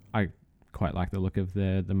 I quite like the look of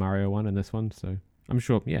the Mario one and this one, so I'm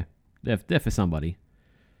sure. Yeah, they're for somebody.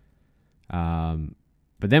 But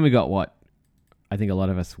then we got what I think a lot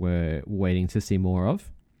of us were waiting to see more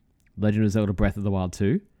of. Legend of Zelda Breath of the Wild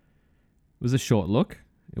 2. It was a short look.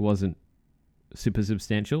 It wasn't super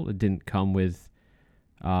substantial. It didn't come with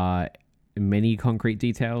many concrete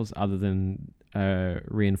details other than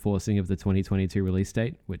reinforcing of the 2022 release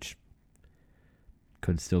date, which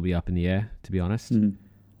could still be up in the air, to be honest.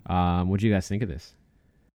 What do you guys think of this?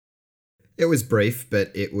 It was brief, but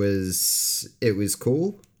it was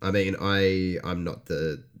cool. I mean, I'm not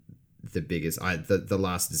the biggest. The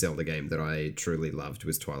last Zelda game that I truly loved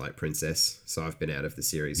was Twilight Princess, so I've been out of the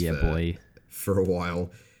series for a while.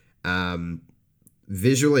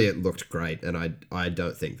 Visually, it looked great, and I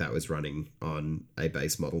don't think that was running on a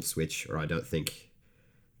base model Switch, or I don't think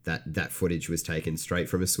that footage was taken straight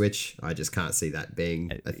from a Switch. I just can't see that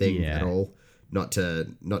being a thing at all. Not to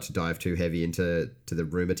dive too heavy into the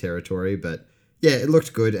rumor territory, but yeah, it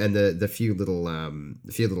looked good, and the few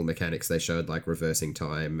little mechanics they showed, like reversing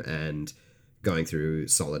time and going through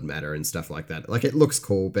solid matter and stuff like that. Like, it looks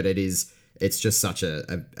cool, but it's just such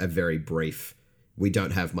a very brief, we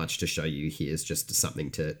don't have much to show you, here's just something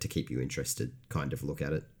to keep you interested kind of look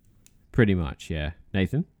at it. Pretty much, yeah.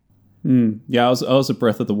 Nathan? Yeah, I was a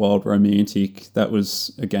Breath of the Wild romantic. That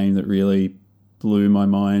was a game that really blew my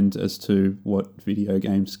mind as to what video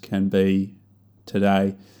games can be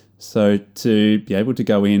today. So to be able to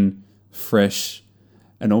go in fresh,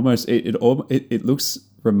 and almost it looks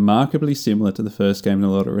remarkably similar to the first game in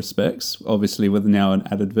a lot of respects. Obviously, with now an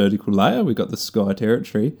added vertical layer, we've got the Sky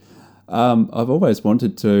Territory. I've always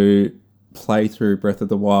wanted to play through Breath of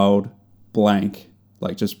the Wild blank,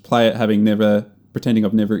 like just play it pretending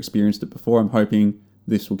I've never experienced it before. I'm hoping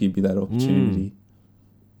this will give you that opportunity.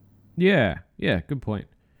 Yeah, good point.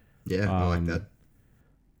 Yeah, I like that.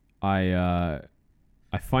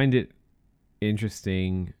 I find it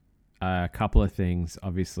interesting. A couple of things.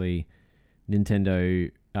 Obviously,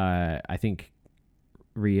 Nintendo, I think,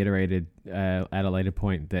 reiterated at a later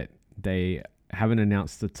point that they haven't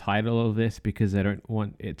announced the title of this because they don't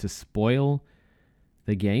want it to spoil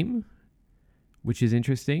the game, which is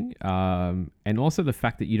interesting. And also the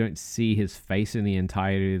fact that you don't see his face in the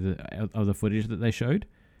entirety of the footage that they showed.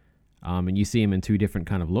 And you see him in two different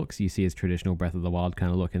kind of looks. You see his traditional Breath of the Wild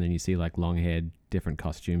kind of look, and then you see like long-haired, different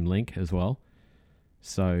costume Link as well.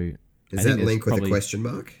 So is that Link with a question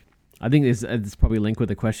mark? I think it's probably Link with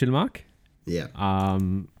a question mark. Yeah.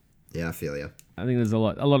 Yeah, I feel you. I think there's a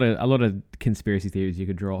lot of conspiracy theories you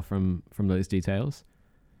could draw from those details.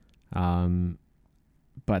 But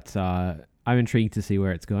I'm intrigued to see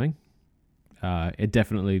where it's going. It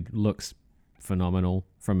definitely looks phenomenal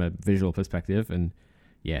from a visual perspective, and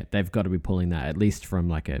yeah, they've got to be pulling that at least from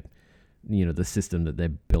like the system that they're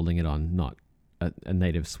building it on, not a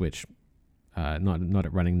native Switch, not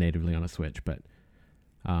it running natively on a Switch, but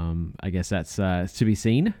I guess that's to be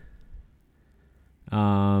seen.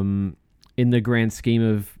 In the grand scheme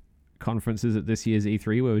of conferences at this year's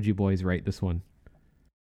E3, where would you boys rate this one?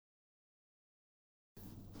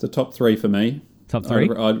 It's a top 3 for me. Top 3?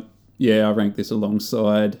 I rank this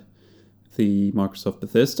alongside the Microsoft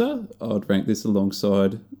Bethesda. I'd rank this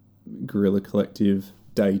alongside Guerrilla Collective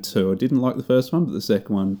Day 2. I didn't like the first one, but the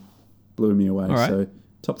second one blew me away. Right. So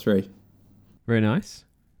top 3. Very nice.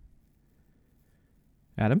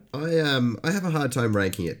 Adam? I have a hard time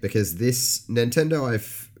ranking it because this Nintendo,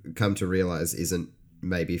 I've come to realize, isn't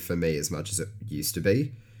maybe for me as much as it used to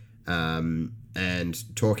be.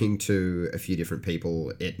 And talking to a few different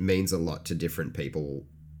people, it means a lot to different people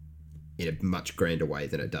in a much grander way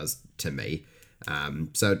than it does to me.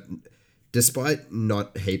 So despite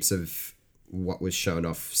not heaps of what was shown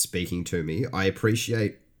off speaking to me, I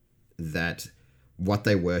appreciate that what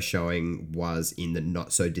they were showing was in the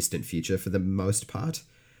not so distant future for the most part.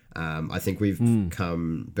 I think we've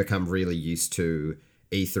become really used to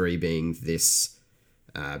E3 being this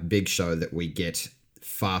big show that we get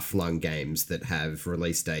far-flung games that have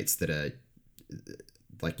release dates that are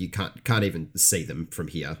like you can't even see them from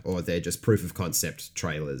here, or they're just proof of concept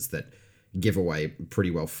trailers that give away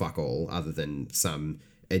pretty well fuck all other than some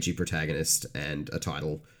edgy protagonist and a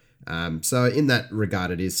title. So in that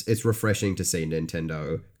regard, it's refreshing to see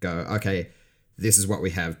Nintendo go, okay, this is what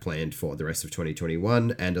we have planned for the rest of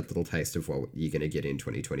 2021 and a little taste of what you're going to get in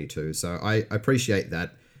 2022. So I appreciate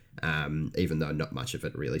that, even though not much of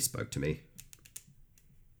it really spoke to me.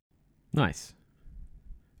 Nice.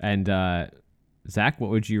 And Zach, what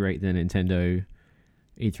would you rate the Nintendo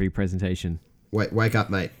E3 presentation? Wake up,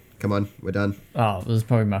 mate. Come on, we're done. Oh, this is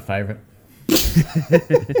probably my favourite.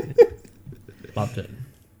 Loved it.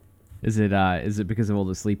 Is it because of all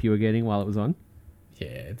the sleep you were getting while it was on? Yeah,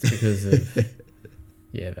 it's because of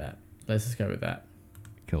that. Let's just go with that.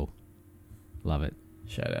 Cool. Love it.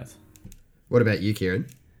 Shout out. What about you, Kieran?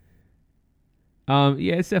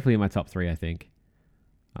 Yeah, it's definitely in my top 3, I think.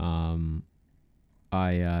 I'm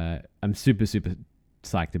super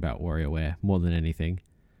psyched about WarioWare more than anything.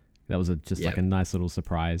 That was like a nice little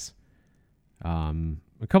surprise.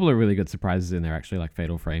 A couple of really good surprises in there actually, like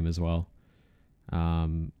Fatal Frame as well.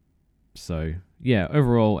 So yeah,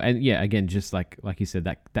 overall, and yeah, again, just like you said,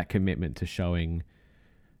 that commitment to showing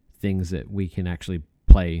things that we can actually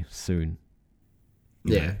play soon.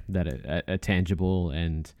 Yeah, that are tangible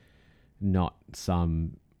and not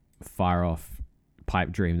some far off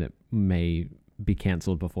pipe dream that may be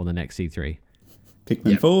cancelled before the next C3.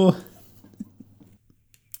 Pikmin 4.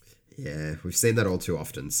 Yeah, we've seen that all too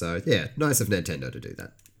often. So yeah, nice of Nintendo to do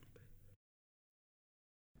that.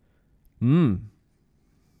 Well,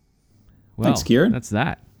 thanks, Kieran. That's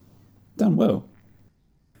that. Done well.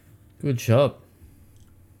 Good job.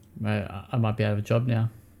 I might be out of a job now.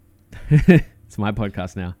 It's my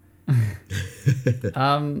podcast now.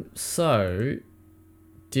 So,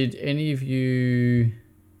 did any of you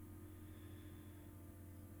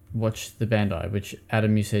watch the Bandai? Which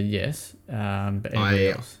Adam, you said yes. But anybody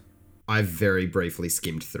else? I very briefly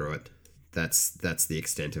skimmed through it. That's the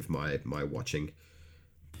extent of my watching.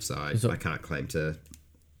 So I can't claim to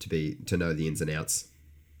know the ins and outs.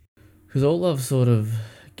 Because all I've sort of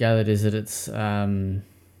gathered is that it's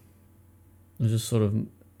It was just sort of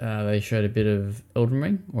they showed a bit of Elden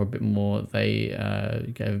Ring, or a bit more. They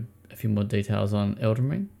gave a few more details on Elden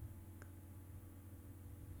Ring.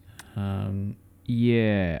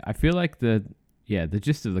 Yeah, I feel like the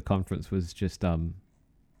gist of the conference was just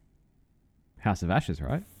House of Ashes,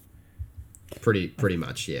 right? Pretty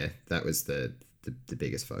much, yeah. That was the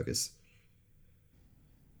biggest focus.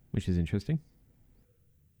 Which is interesting.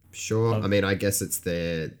 Sure. I mean, I guess it's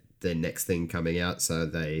their next thing coming out, so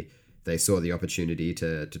they saw the opportunity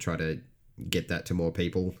to try to get that to more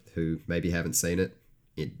people who maybe haven't seen it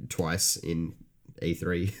twice in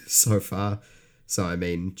E3 so far. So, I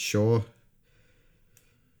mean, sure.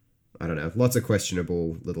 I don't know. Lots of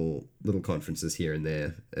questionable little conferences here and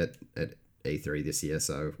there at E3 this year.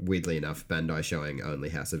 So, weirdly enough, Bandai showing only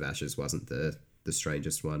House of Ashes wasn't the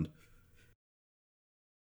strangest one.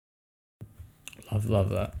 Love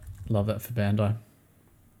that. Love that for Bandai.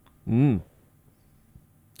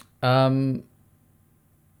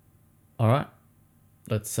 All right.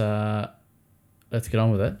 Let's get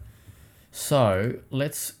on with it. So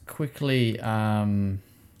let's quickly. Sorry,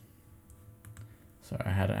 I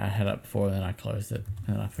had it up before, and then I closed it,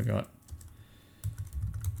 and I forgot.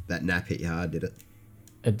 That nap hit you hard, did it?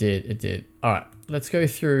 It did. All right. Let's go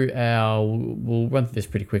through We'll run through this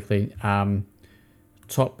pretty quickly.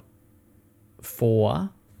 Top 4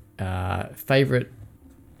 favorite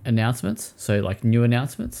announcements. So like new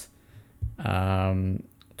announcements.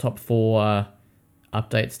 Top 4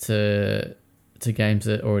 updates to games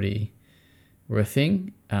that already were a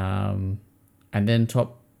thing. And then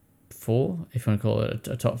top 4, if you want to call it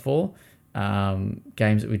a top 4,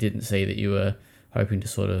 games that we didn't see that you were hoping to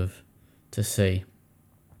see.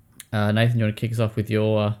 Nathan, you want to kick us off with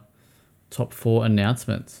your top 4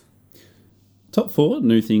 announcements? Top 4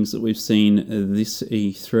 new things that we've seen this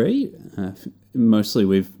E3. Mostly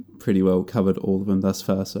we've pretty well covered all of them thus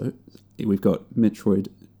far. So we've got Metroid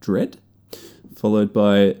Dread, followed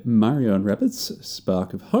by Mario & Rabbids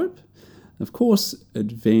Spark of Hope. Of course,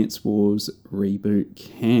 Advance Wars Reboot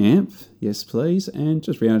Camp. Yes, please. And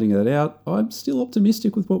just rounding that out, I'm still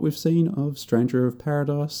optimistic with what we've seen of Stranger of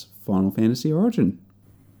Paradise Final Fantasy Origin.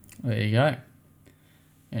 There you go.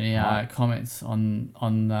 Any comments on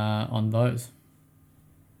those?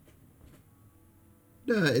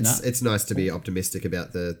 No, it's nice to be optimistic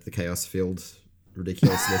about the chaos-filled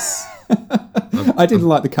ridiculousness. I didn't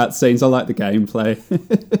like the cutscenes. I like the gameplay.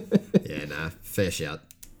 Yeah, nah, fair shout.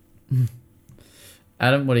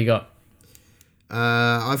 Adam, what do you got?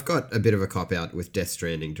 I've got a bit of a cop-out with Death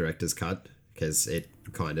Stranding Director's Cut, because it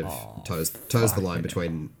kind of toes the line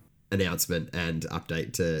between announcement and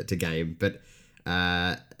update to game. But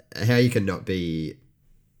how you can not be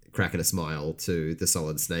cracking a smile to the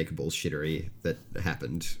Solid Snake bullshittery that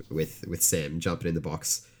happened with Sam jumping in the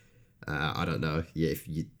box. I don't know. Yeah,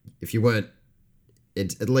 if you weren't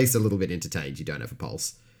at least a little bit entertained, you don't have a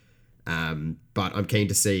pulse. But I'm keen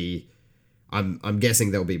to see. I'm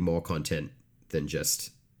guessing there'll be more content than just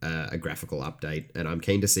a graphical update, and I'm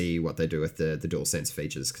keen to see what they do with the DualSense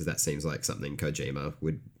features, because that seems like something Kojima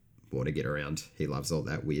would want to get around. He loves all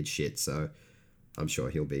that weird shit, so I'm sure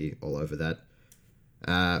he'll be all over that.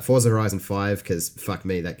 Forza Horizon 5, because fuck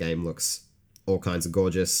me, that game looks all kinds of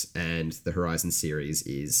gorgeous, and the Horizon series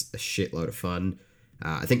is a shitload of fun.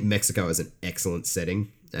 I think Mexico is an excellent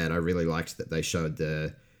setting, and I really liked that they showed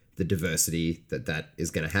the diversity that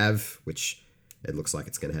is going to have, which it looks like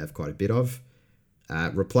it's going to have quite a bit of.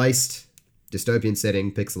 Replaced, dystopian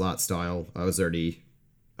setting, pixel art style. I'd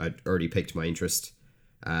already piqued my interest.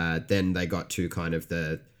 Then they got to kind of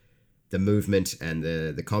the movement and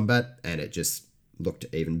the combat, and it just looked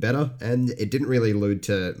even better. And it didn't really allude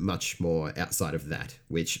to much more outside of that,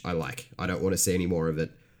 which I like. I don't want to see any more of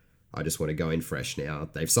it. I just want to go in fresh now.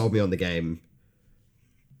 They've sold me on the game.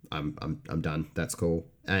 I'm done. That's cool.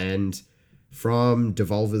 And from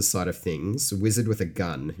Devolver's side of things, Wizard with a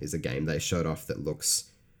Gun is a game they showed off that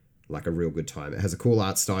looks like a real good time. It has a cool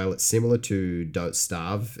art style. It's similar to Don't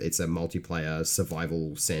Starve. It's a multiplayer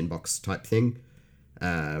survival sandbox type thing.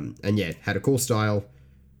 And yeah, had a cool style.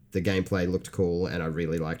 The gameplay looked cool, and I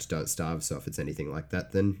really liked Don't Starve, so if it's anything like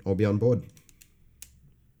that, then I'll be on board.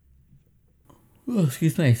 Oh,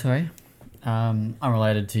 excuse me, sorry.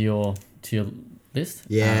 Unrelated to your list.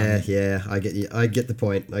 Yeah, I get you. I get the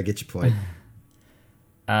point. I get your point.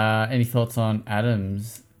 Any thoughts on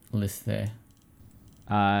Adam's list there?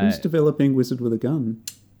 Who's developing Wizard with a Gun?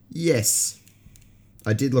 Yes,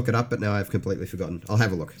 I did look it up, but now I've completely forgotten. I'll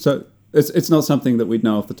have a look. So it's not something that we'd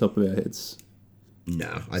know off the top of our heads.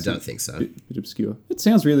 No, I don't think so. Bit obscure. It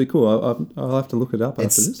sounds really cool. I'll have to look it up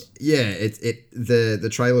after this. Yeah, the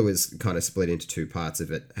trailer was kind of split into two parts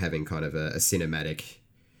of it, having kind of a cinematic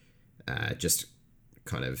just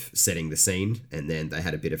kind of setting the scene, and then they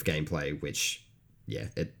had a bit of gameplay, which, yeah,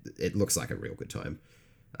 it looks like a real good time.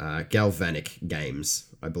 Galvanic Games,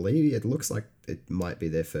 I believe it looks like it might be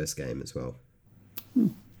their first game as well.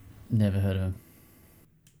 Never heard of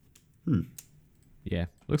them. Yeah,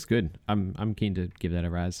 looks good. I'm keen to give that a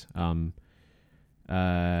raz.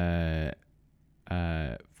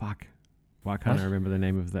 Fuck. Why can't I remember the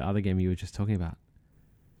name of the other game you were just talking about?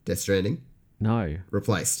 Death Stranding? No.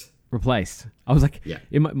 Replaced. I was like, yeah.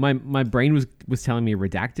 My brain was telling me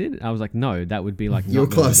redacted. I was like, no, that would be like You're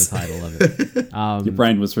not close. the title of it. Your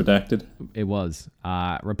brain was redacted. It was.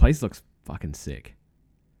 Replaced looks fucking sick.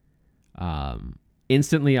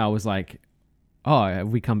 Instantly I was like, oh, have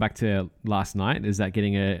we come back to last night? Is that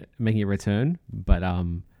making a return? But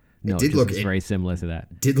no, it did look very similar to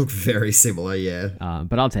that. Did look very similar, yeah.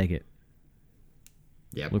 But I'll take it.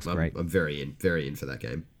 Yeah, looks great. I'm very in for that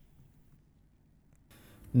game.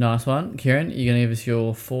 Nice one. Kieran, you going to give us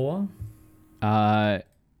your 4?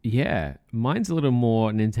 Yeah. Mine's a little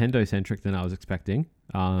more Nintendo-centric than I was expecting.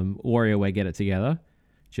 WarioWare Get It Together.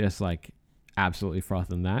 Just like absolutely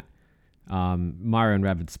frothing that. Mario &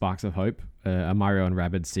 Rabbids Sparks of Hope. A Mario &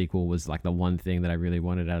 Rabbids sequel was like the one thing that I really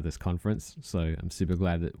wanted out of this conference. So I'm super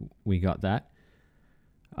glad that we got that.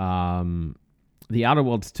 The Outer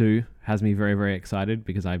Worlds 2 has me very, very excited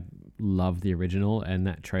because I love the original and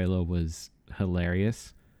that trailer was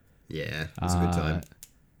hilarious. Yeah, it was a good time.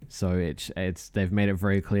 So it's they've made it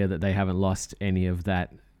very clear that they haven't lost any of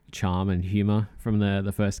that charm and humor from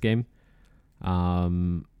the first game.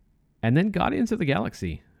 And then Guardians of the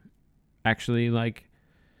Galaxy. Actually, like,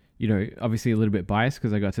 you know, obviously a little bit biased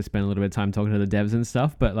because I got to spend a little bit of time talking to the devs and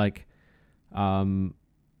stuff, but like,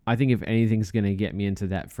 I think if anything's going to get me into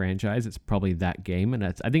that franchise, it's probably that game. And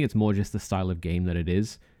I think it's more just the style of game that it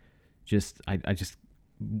is. I just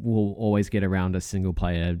will always get around a single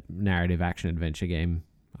player narrative action adventure game.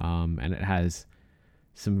 And it has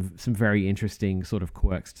some very interesting sort of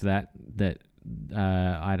quirks to that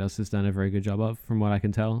Eidos has done a very good job of, from what I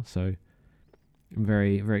can tell. So I'm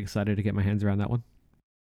very, very excited to get my hands around that one.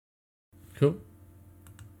 Cool.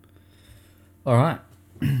 All right.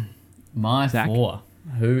 My Zach? 4.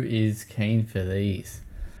 Who is keen for these?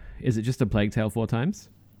 Is it just a Plague Tale 4 times?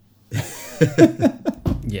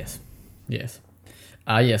 Yes.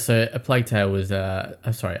 Yeah, so A Plague Tale was... A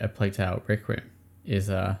Plague Tale Requiem is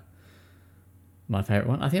my favourite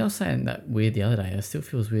one. I think I was saying that weird the other day. It still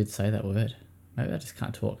feels weird to say that word. Maybe I just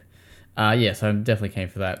can't talk. So I'm definitely keen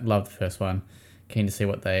for that. Love the first one. Keen to see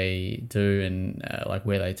what they do and like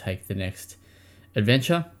where they take the next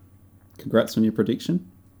adventure. Congrats on your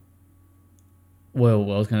prediction. Well,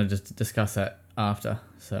 I was going to just discuss that after.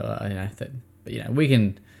 So, we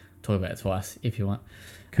can talk about it twice if you want.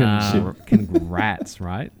 Congrats,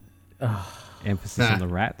 right? Emphasis on the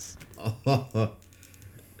rats.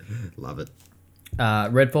 Love it.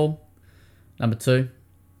 Redfall, number 2.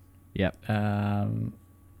 Yep.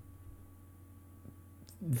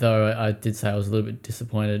 Though I did say I was a little bit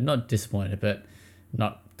disappointed. Not disappointed, but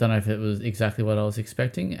don't know if it was exactly what I was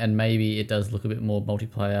expecting. And maybe it does look a bit more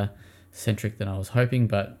multiplayer centric than I was hoping,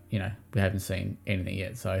 but we haven't seen anything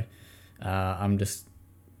yet. So I'm just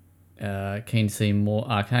keen to see more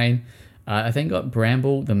Arcane. I think got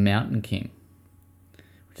Bramble the Mountain King,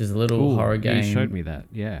 which is a little horror game. You showed me that,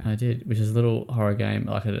 yeah. I did, which is a little horror game,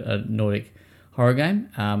 like a Nordic horror game.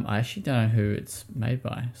 I actually don't know who it's made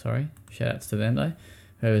by. Sorry. Shout outs to them though,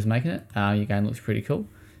 whoever's making it. Your game looks pretty cool.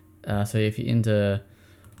 So if you're into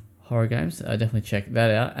horror games, definitely check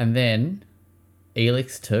that out. And then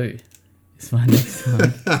Elix 2 is my next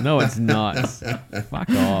one. No, it's not. Fuck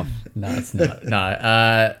off. No, it's not.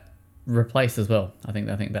 No. Replaced as well. I think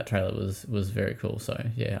that trailer was very cool. So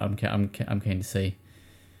yeah, I'm keen to see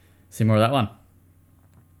more of that one.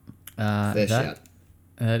 Fair shout.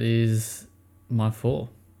 That is my 4.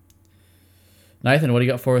 Nathan, what do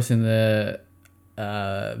you got for us in the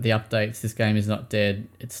updates? This game is not dead.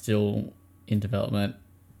 It's still in development.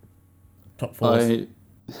 Top 4.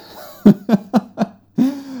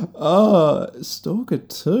 Stalker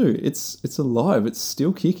 2. It's alive. It's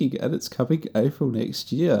still kicking, and it's coming April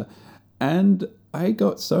next year. And I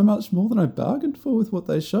got so much more than I bargained for with what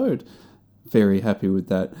they showed. Very happy with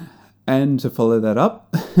that. And to follow that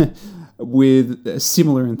up with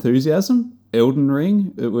similar enthusiasm, Elden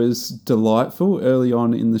Ring. It was delightful early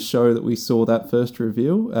on in the show that we saw that first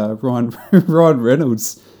reveal. Ryan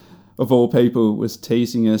Reynolds, of all people, was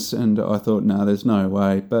teasing us, and I thought, no, there's no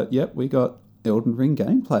way. But yep, we got Elden Ring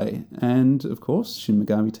gameplay. And of course, Shin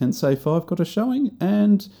Megami Tensei 5 got a showing,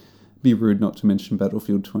 and be rude not to mention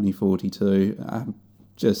Battlefield 2042.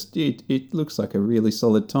 it looks like a really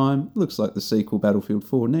solid time. Looks like the sequel Battlefield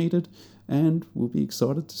 4 needed, and we'll be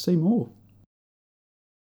excited to see more.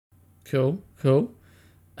 Cool.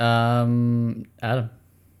 Adam.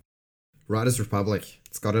 Riders Republic.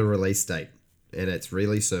 It's got a release date, and it's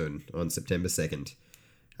really soon on September 2nd.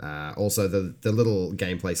 Also, the little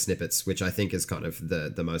gameplay snippets, which I think is kind of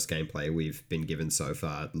the most gameplay we've been given so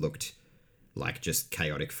far, looked like just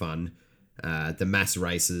chaotic fun. The mass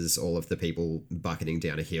races, all of the people bucketing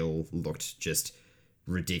down a hill looked just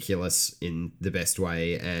ridiculous in the best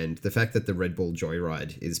way. And the fact that the Red Bull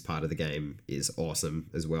Joyride is part of the game is awesome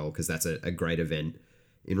as well, because that's a great event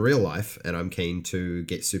in real life. And I'm keen to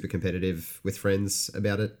get super competitive with friends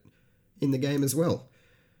about it in the game as well.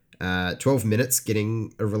 12 minutes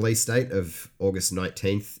getting a release date of August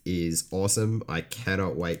 19th is awesome. I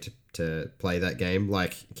cannot wait to play that game.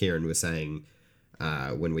 Like Kieran was saying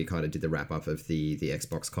when we kind of did the wrap up of the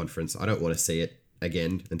Xbox conference, I don't want to see it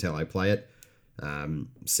again until I play it.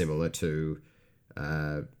 Similar to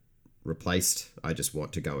Replaced, I just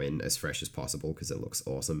want to go in as fresh as possible because it looks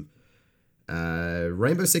awesome.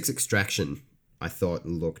 Rainbow Six Extraction, I thought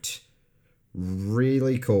looked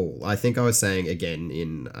really cool. I think I was saying again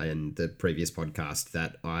in the previous podcast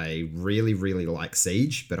that I really, really like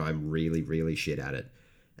Siege, but I'm really, really shit at it.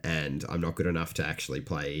 And I'm not good enough to actually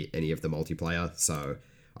play any of the multiplayer. So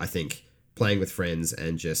I think playing with friends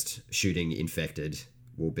and just shooting infected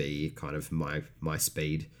will be kind of my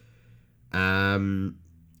speed. In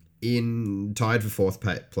tied for fourth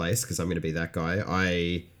place, because I'm going to be that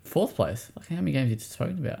guy. Fourth place? Okay, how many games have you just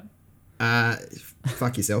spoken about?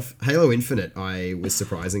 Fuck yourself. Halo Infinite, I was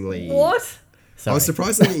surprisingly... What? Sorry. I was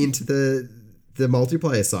surprisingly into the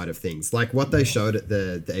multiplayer side of things. Like, what they showed at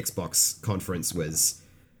the Xbox conference was,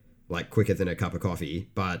 like, quicker than a cup of coffee,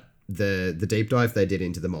 but the deep dive they did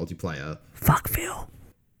into the multiplayer... Fuck Phil.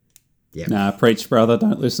 Yeah. Nah, preach, brother,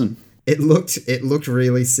 don't listen. It looked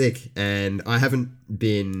really sick, and I haven't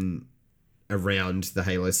been around the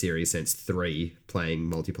Halo series since 3,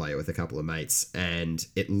 playing multiplayer with a couple of mates, and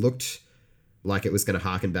it looked like it was going to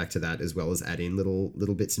harken back to that as well as add in little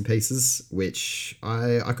bits and pieces, which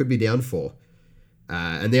I could be down for.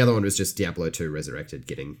 And the other one was just Diablo 2 Resurrected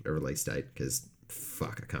getting a release date, because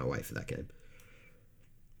fuck, I can't wait for that game.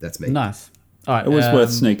 That's me. Nice. All right, it was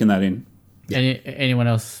worth sneaking that in. Yeah. Anyone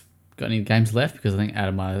else got any games left? Because I think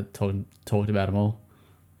Adam might have talked about them all.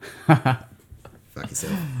 Fuck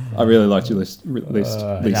yourself. I really liked your list.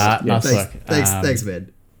 Yeah. Nice work. Thanks,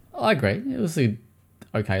 man. I agree. It was a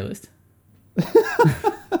okay list.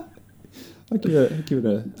 I'll give it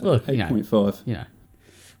a 8.5. You know,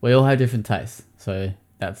 we all have different tastes, so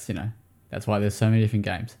that's why there's so many different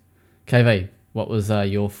games. KV, what was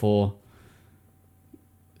your 4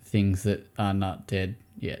 things that are not dead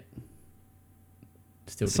yet?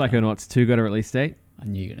 Still Psychonauts 2 got a release date. I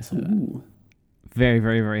knew you were going to say that. Very,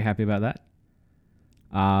 very, very happy about that.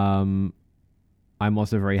 I'm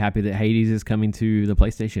also very happy that Hades is coming to the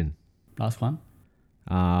PlayStation. Nice one.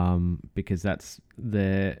 Because that's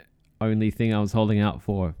the only thing I was holding out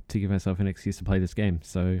for to give myself an excuse to play this game.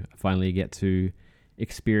 So I finally get to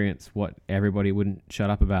experience what everybody wouldn't shut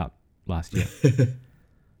up about last year.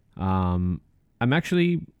 I'm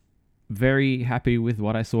actually very happy with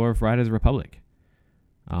what I saw of Riders Republic.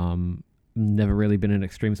 Never really been an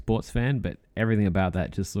extreme sports fan, but everything about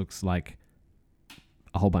that just looks like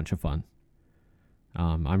a whole bunch of fun.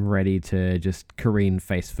 I'm ready to just careen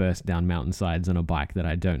face first down mountainsides on a bike that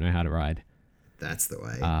I don't know how to ride. That's the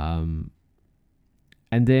way.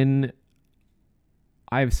 And then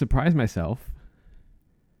I've surprised myself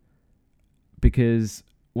because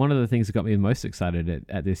one of the things that got me the most excited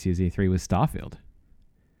at this year's E3 was Starfield.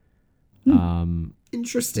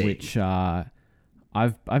 Interesting. Which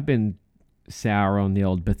I've been sour on the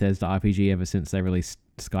old Bethesda RPG ever since they released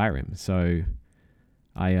Skyrim. So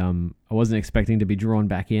I wasn't expecting to be drawn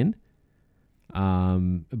back in.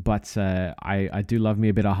 But I do love me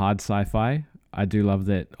a bit of hard sci-fi. I do love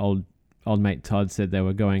that old mate Todd said they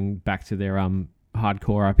were going back to their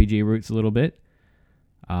hardcore RPG roots a little bit.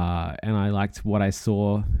 And I liked what I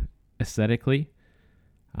saw aesthetically.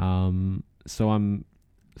 So I'm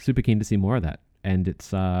super keen to see more of that. And it's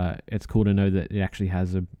cool to know that it actually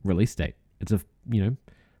has a release date. It's a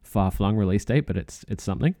far-flung release date, but it's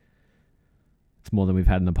something. It's more than we've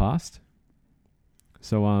had in the past.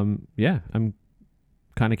 So I'm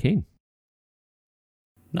kind of keen.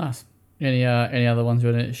 Nice. Any other ones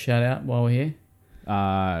you want to shout out while we're here?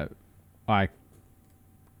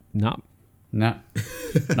 No.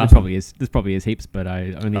 There's probably is heaps, but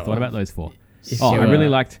I only thought about those 4. I really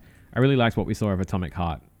liked what we saw of Atomic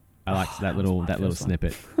Heart. I liked that little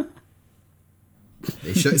snippet.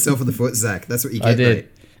 You shot yourself in the foot, Zach. That's what you get. I did.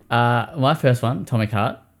 Mate. My first one, Atomic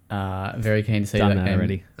Heart. Very keen to see that game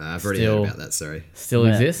already. I've already heard about that. Sorry. Still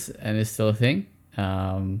exists and is still a thing.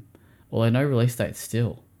 Although no release date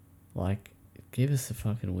still. Like, give us a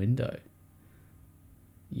fucking window.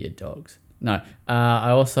 You dogs. No. I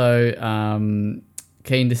also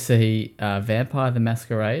keen to see Vampire the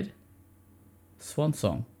Masquerade Swan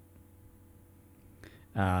Song.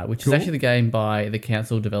 Which is actually the game by the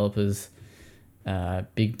council developers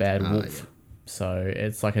Big Bad Wolf. Yeah. So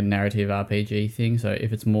it's like a narrative RPG thing. So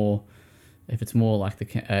if it's more like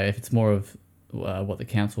if it's more of what the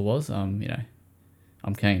council was, I'm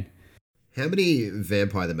keen. How many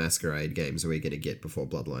Vampire the Masquerade games are we going to get before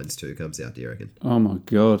Bloodlines 2 comes out, do you reckon? Oh my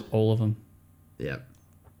god. All of them. Yeah.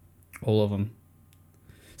 All of them.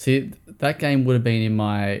 See, that game would have been in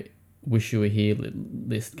my Wish You Were Here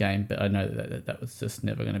list game, but I know that was just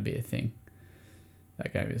never going to be a thing.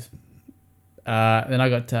 That game is. Then I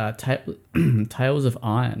got Tales of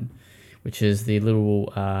Iron, which is the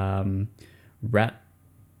little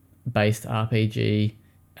rat-based RPG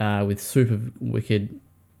with super wicked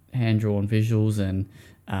hand-drawn visuals, and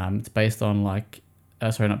it's based on but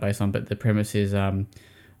the premise is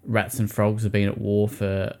rats and frogs have been at war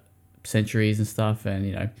for centuries and stuff,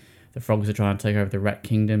 and the frogs are trying to take over the rat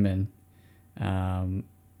kingdom, and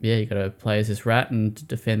you got to play as this rat and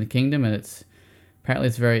defend the kingdom, and it's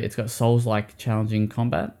got Souls-like challenging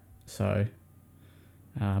combat. So,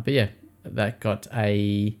 that got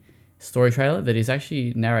a story trailer that is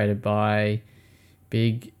actually narrated by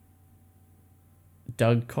Big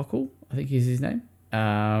Doug Cockle, I think is his name,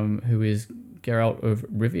 who is Geralt of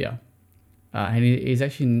Rivia. And he's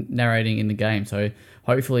actually narrating in the game. So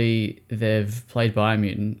hopefully they've played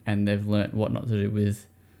Biomutant and they've learnt what not to do with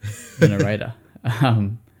the narrator.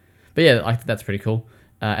 That's pretty cool.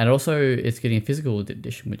 And also it's getting a physical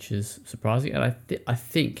edition, which is surprising. And I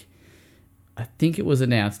think it was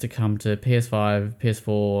announced to come to PS5,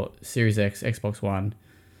 PS4, Series X, Xbox One,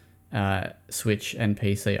 Switch and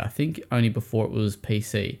PC. I think only before it was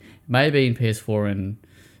PC. Maybe in PS4 and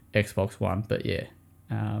Xbox One, but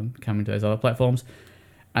coming to those other platforms.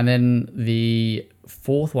 And then the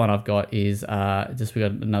fourth one I've got is we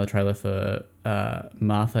got another trailer for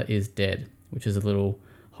Martha is Dead, which is a little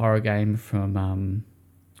horror game from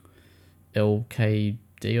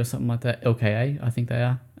LKD or something like that. LKA, I think they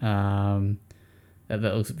are. That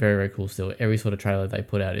looks very, very cool still. Every sort of trailer they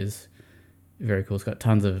put out is very cool. It's got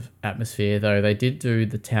tons of atmosphere, though. They did do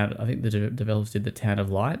the town. I think the developers did the Town of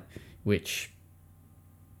Light, which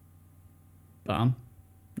not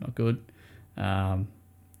good.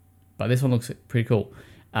 But this one looks pretty cool.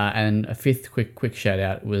 And a fifth quick shout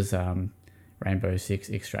out was Rainbow Six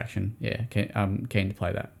Extraction. Yeah, I'm keen to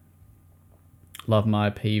play that. Love my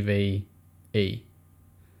PvE,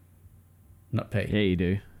 not P. Yeah, you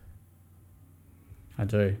do. I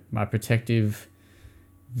do. My protective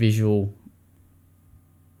visual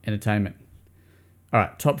entertainment. All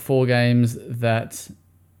right, top 4 games that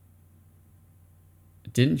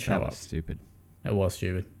didn't show up. Stupid. It was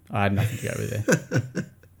stupid. I had nothing to go with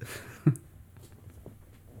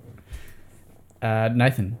there.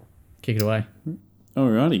 Nathan, kick it away.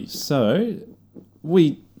 Alrighty, so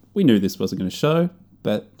we knew this wasn't going to show,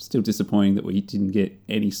 but still disappointing that we didn't get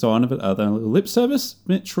any sign of it other than a little lip service.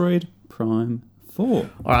 Metroid Prime 4. All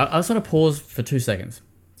right, I was going to pause for 2 seconds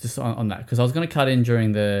just on that, because I was going to cut in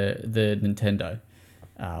during the Nintendo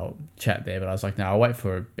chat there, but I was like, no, I'll wait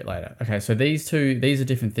for a bit later. Okay, so these are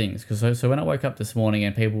different things, because so when I woke up this morning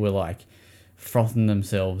and people were like frothing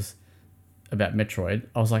themselves about Metroid,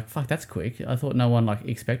 I was like, fuck, that's quick. I thought no one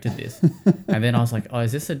expected this. And then I was like, oh,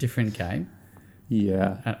 is this a different game?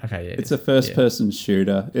 Yeah. Okay, yeah. It's a first-person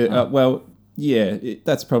shooter.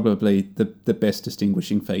 That's probably the best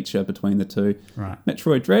distinguishing feature between the two. Right.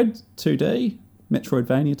 Metroid Dread, 2D,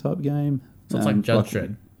 Metroidvania type game. So it's like Judge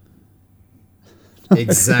Dredd.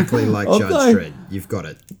 Exactly like Judge Dredd. You've got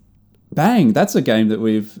it. Bang! That's a game that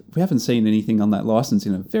we haven't seen anything on that license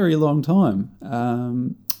in a very long time.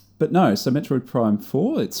 But no, so Metroid Prime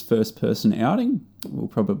 4, its first-person outing.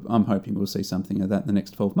 I'm hoping we'll see something of that in the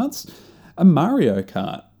next 12 months. A Mario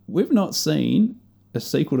Kart. We've not seen a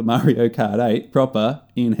sequel to Mario Kart 8 proper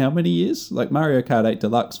in how many years? Mario Kart 8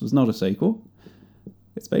 Deluxe was not a sequel.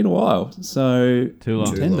 It's been a while. So too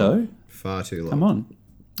long. Nintendo, too long. Far too long. Come on.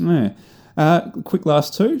 Yeah. Quick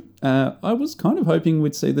last 2. I was kind of hoping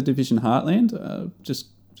we'd see the Division Heartland. Just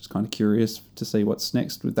kind of curious to see what's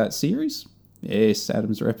next with that series. Yes,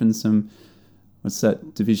 Adam's repping some, what's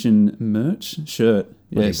that, Division merch? Shirt.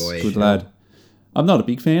 Yes, boy, good lad. I'm not a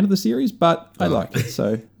big fan of the series, but I like it.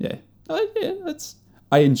 So, yeah.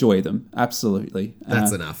 I enjoy them, absolutely.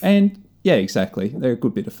 That's enough. And Yeah, exactly. They're a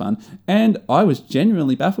good bit of fun. And I was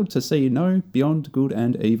genuinely baffled to see no Beyond Good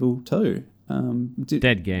and Evil 2.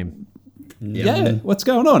 Dead game. Yeah, what's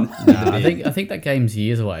going on? I think that game's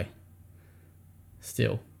years away.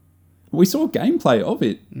 Still. We saw gameplay of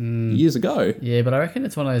it years ago. Yeah, but I reckon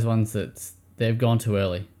it's one of those ones that they've gone too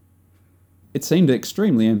early. It seemed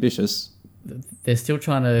extremely ambitious. They're still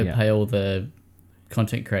trying to pay all the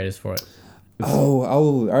content creators for it.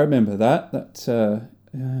 Oh, I remember that.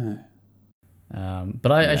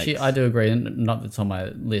 But I do agree, and not that it's on my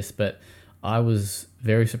list, but I was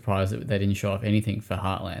very surprised that they didn't show off anything for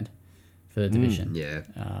Heartland, for the Division. Yeah.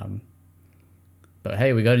 But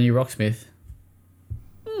hey, we got a new Rocksmith.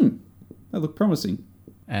 That looked promising.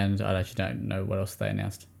 And I actually don't know what else they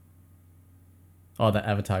announced. Oh, that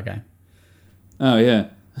Avatar game. Oh,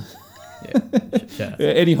 yeah. Yeah.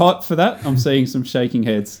 Any hype for that? I'm seeing some shaking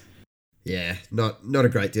heads. Yeah, not a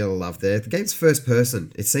great deal of love there. The game's first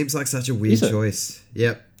person. It seems like such a weird choice.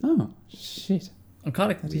 Yep. Oh, shit. I'm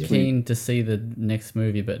kind of keen to see the next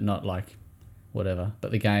movie, but not like whatever.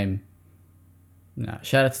 But the game, no.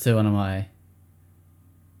 Shout outs to one of my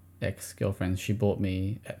ex-girlfriends. She bought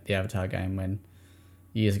me the Avatar game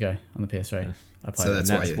years ago on the PS3. I played So it.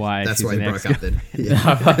 that's why you broke up then. Yeah.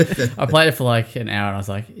 I played it for like an hour and I was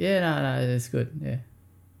like, yeah, no, it's good. Yeah.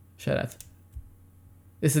 Shout out.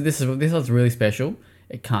 This one's really special.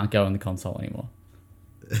 It can't go in the console anymore.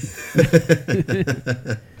 I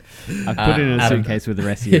put it in a suitcase with the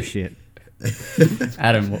rest of your shit.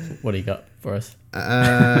 Adam, what do you got for us?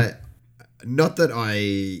 Not that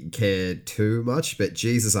I care too much, but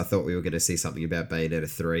Jesus, I thought we were going to see something about Bayonetta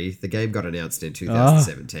 3. The game got announced in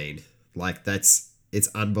 2017. Like, it's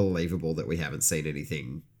unbelievable that we haven't seen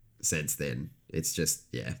anything since then. It's just,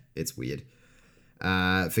 it's weird.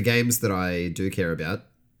 For games that I do care about,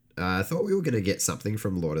 I thought we were going to get something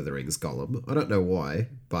from Lord of the Rings Gollum. I don't know why,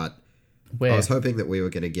 but Where? I was hoping that we were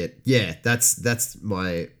going to get... Yeah, that's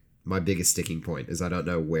my biggest sticking point, is I don't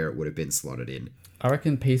know where it would have been slotted in. I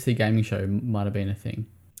reckon PC Gaming Show might have been a thing.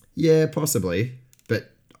 Yeah, possibly.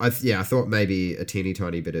 But I thought maybe a teeny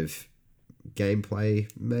tiny bit of gameplay,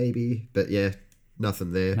 maybe. But yeah,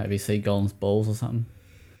 nothing there. Maybe see Gollum's balls or something.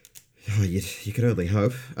 Oh, you could only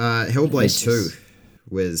hope. Hellblade 2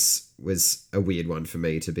 was a weird one for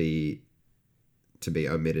me to be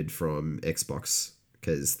omitted from Xbox,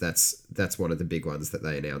 because that's one of the big ones that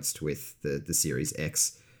they announced with the Series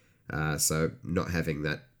X. So not having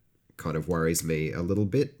that kind of worries me a little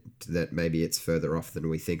bit, that maybe it's further off than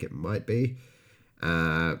we think it might be.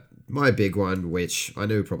 My big one, which I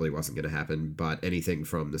knew probably wasn't going to happen, but anything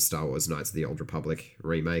from the Star Wars Knights of the Old Republic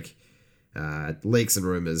remake. Leaks and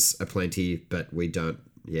rumors are plenty, but we don't...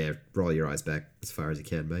 Yeah, roll your eyes back as far as you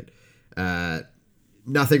can, mate.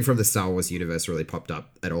 Nothing from the Star Wars universe really popped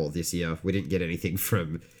up at all this year. We didn't get anything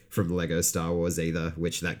from Lego Star Wars either,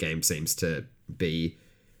 which that game seems to be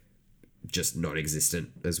just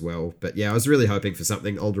non-existent as well. But yeah, I was really hoping for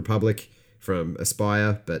something Old Republic from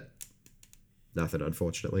Aspyr, but nothing,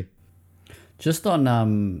 unfortunately. Just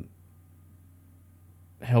on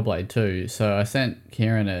Hellblade 2, so I sent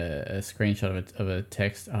Kieran a screenshot of a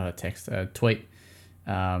tweet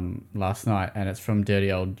last night, and it's from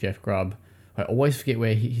dirty old Jeff Grubb. I always forget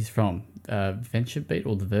where he's from. VentureBeat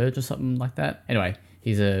or The Verge or something like that. Anyway,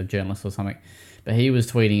 he's a journalist or something. But he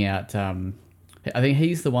was tweeting out, I think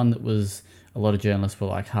he's the one that was, a lot of journalists were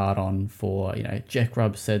like hard on for, Jeff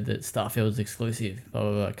Grubb said that Starfield's exclusive, blah,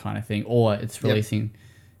 blah, blah, kind of thing, or it's releasing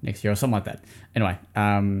next year or something like that. Anyway,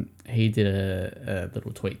 he did a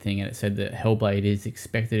little tweet thing, and it said that Hellblade is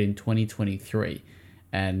expected in 2023.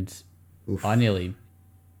 And oof. I didn't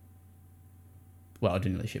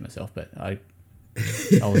really shit myself, but I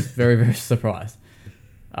was very, very surprised.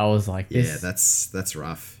 I was like, yeah, that's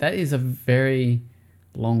rough. That is a very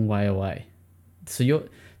long way away. So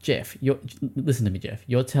listen to me, Jeff.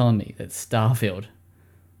 You're telling me that Starfield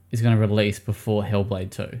is going to release before Hellblade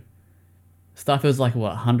 2. Starfield's like,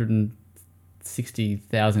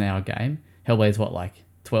 160,000 hour game. Hellblade's like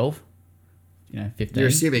 12? 15? You're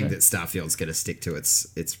assuming that Starfield's going to stick to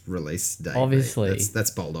its release date. Obviously.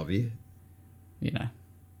 That's bold of you.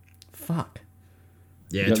 Fuck.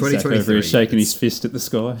 Yeah, 2023. He's shaking his fist at the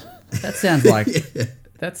sky. That sounds like...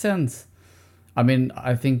 That sounds... I mean,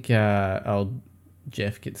 I think old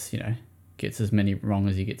Jeff gets as many wrong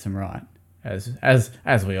as he gets them right, as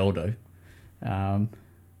we all do. Coming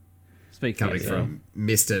from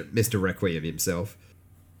Mr. Requiem himself.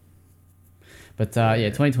 But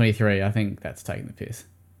 2023, I think that's taking the piss.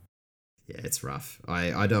 Yeah, it's rough.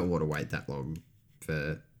 I don't want to wait that long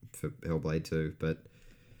for Hellblade 2, but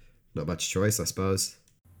not much choice, I suppose.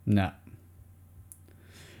 No.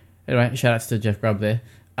 Anyway, shout outs to Jeff Grubb there.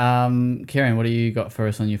 Kieran, what do you got for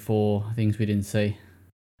us on your 4 things we didn't see?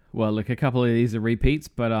 Well, look, a couple of these are repeats,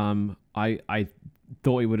 but I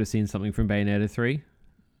thought we would have seen something from Bayonetta 3.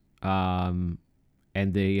 And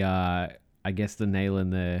the I guess the nail in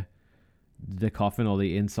the coffin, or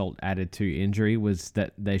the insult added to injury, was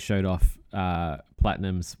that they showed off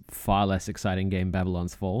Platinum's far less exciting game,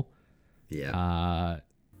 Babylon's Fall. Yeah.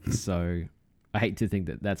 So I hate to think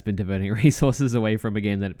that that's been diverting resources away from a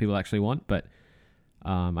game that people actually want, but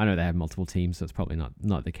I know they have multiple teams, so it's probably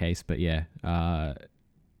not the case. But yeah,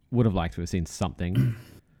 would have liked to have seen something.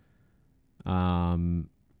 Hellblade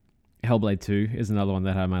 2 is another one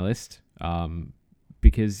that I had on my list,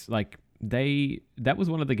 because like that was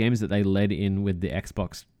one of the games that they led in with the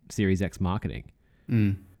Xbox Series X marketing.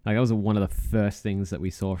 Like that was one of the first things that we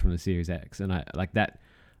saw from the Series X, and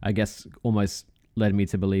I guess almost led me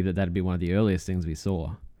to believe that that'd be one of the earliest things we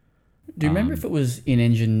saw. Do you remember if it was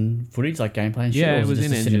in-engine footage, like gameplay and shit? Yeah, or it was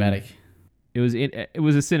just a cinematic. It was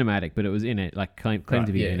a cinematic, but it was in it, like claimed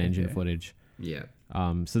to be in-engine footage. Yeah.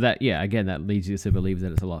 So that, yeah, again, that leads you to believe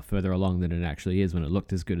that it's a lot further along than it actually is when it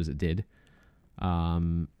looked as good as it did.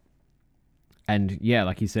 And yeah,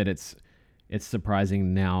 like you said, it's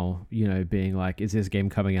surprising now, being like, is this game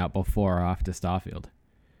coming out before or after Starfield?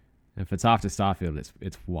 And if it's after Starfield,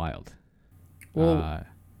 it's wild. Well,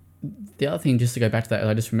 the other thing, just to go back to that,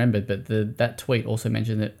 I just remembered, but that tweet also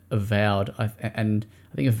mentioned that Avowed, and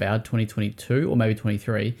I think Avowed 2022 or maybe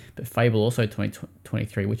 23, but Fable also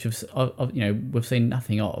 2023, which we've seen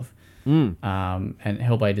nothing of. And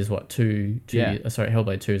Hellblade is what,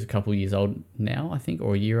 Hellblade 2 is a couple of years old now, I think,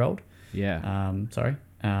 or a year old. Yeah.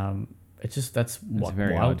 It's just that's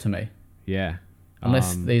very wild odd to me. Yeah.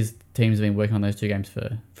 Unless these teams have been working on those 2 games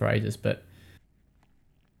for ages, but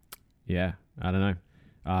yeah, I don't know.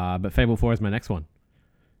 But Fable 4 is my next one.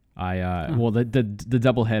 Well, the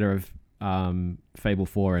double header of Fable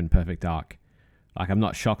 4 and Perfect Dark. Like, I'm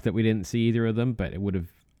not shocked that we didn't see either of them, but it would have,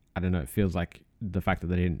 I don't know, it feels like the fact that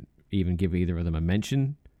they didn't even give either of them a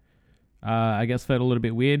mention, I guess felt a little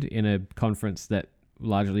bit weird in a conference that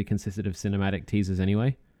largely consisted of cinematic teasers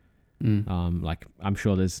anyway. Like, I'm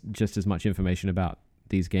sure there's just as much information about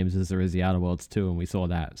these games as there is the Outer Worlds 2, and we saw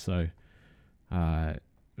that, so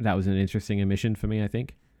that was an interesting omission for me, I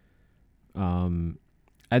think. And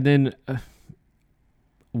then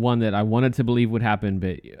one that I wanted to believe would happen,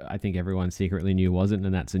 but I think everyone secretly knew wasn't,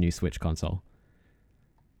 and that's a new Switch console.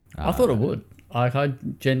 I thought it would. I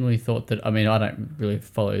genuinely thought that. I mean, I don't really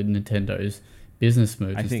follow Nintendo's business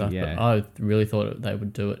moves and stuff, but I really thought they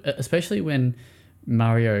would do it, especially when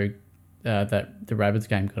Mario, the Rabbids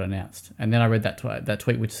game, got announced, and then I read that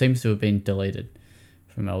tweet, which seems to have been deleted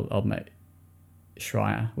from old mate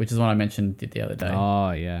Schreier, which is one I mentioned the other day.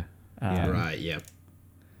 Oh yeah, right, yeah.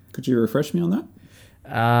 Could you refresh me on that?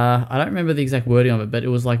 I don't remember the exact wording of it, but it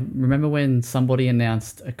was like, remember when somebody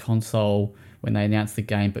announced a console when they announced the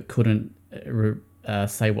game, but couldn't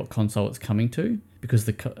say what console it's coming to because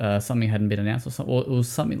something hadn't been announced or something. Or it was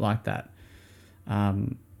something like that.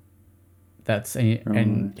 And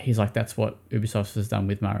he's like, that's what Ubisoft has done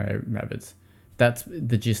with Mario Rabbids. That's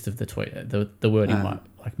the gist of the tweet. The wording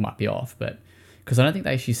might be off, but because I don't think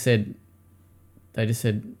they actually said. They just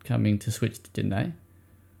said coming to Switch, didn't they?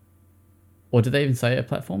 Or did they even say a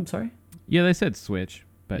platform? Sorry. Yeah, they said Switch,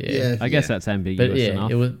 but I guess that's ambiguous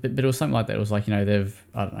enough. But it was something like that. It was like, they've,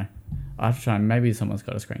 I don't know. I have to try. Maybe someone's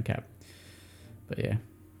got a screen cap. But yeah.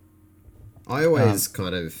 I always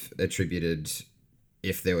kind of attributed,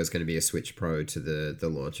 if there was going to be a Switch Pro, to the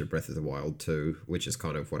launch of Breath of the Wild 2, which is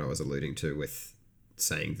kind of what I was alluding to with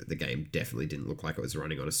saying that the game definitely didn't look like it was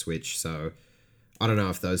running on a Switch. So I don't know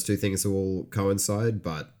if those two things will coincide,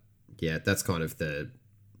 but yeah, that's kind of the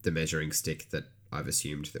measuring stick that I've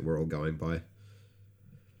assumed that we're all going by.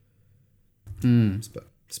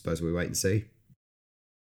 Suppose we wait and see.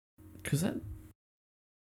 Because that...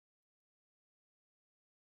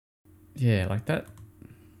 Yeah, like that...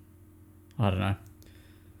 I don't know.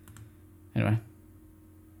 Anyway.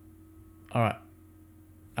 Alright.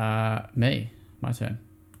 My turn.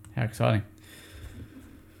 How exciting.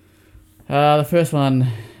 The first one,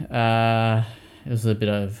 it was a bit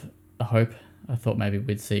of a hope. I thought maybe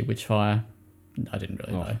we'd see Witchfire. I didn't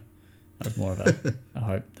really know. That was more of a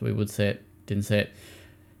hope that we would see it. Didn't see it.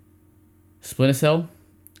 Splinter Cell.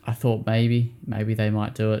 I thought maybe they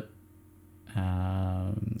might do it.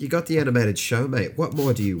 You got the animated show, mate. What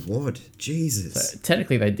more do you want? Jesus. So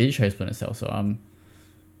technically, they did show Splinter Cell, so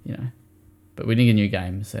but we didn't get new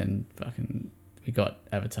games, and we got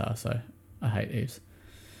Avatar, so I hate Eves.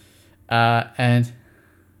 And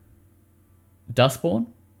Dustborn.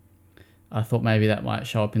 I thought maybe that might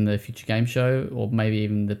show up in the future game show, or maybe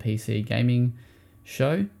even the PC gaming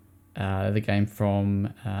show. The game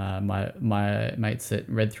from my mates at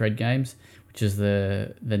Red Thread Games, which is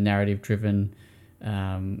the narrative driven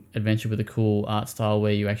adventure with a cool art style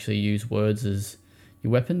where you actually use words as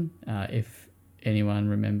your weapon. If anyone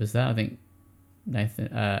remembers that, I think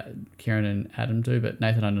Nathan, Kieran, and Adam do, but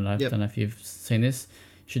Nathan, I don't know. Yep. Don't know if you've seen this.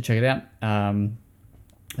 You should check it out. And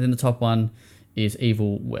then the top one is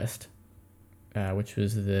Evil West, which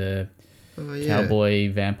was the cowboy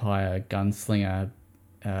vampire gunslinger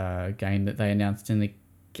game that they announced in the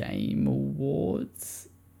Game Awards.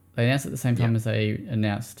 They announced at the same time as they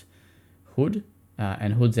announced Hood,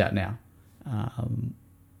 and Hood's out now.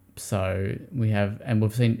 So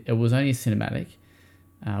we've seen it was only cinematic,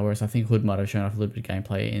 whereas I think Hood might have shown off a little bit of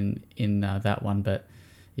gameplay in that one. But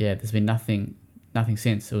yeah, there's been nothing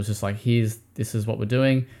since. It was just like, this is what we're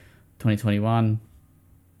doing, 2021.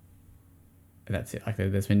 That's it. Like,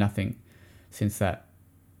 there's been nothing since that.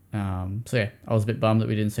 So yeah, I was a bit bummed that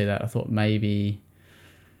we didn't see that. I thought maybe,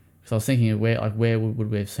 because I was thinking of where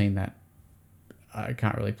would we have seen that? I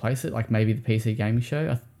can't really place it. Like maybe the PC gaming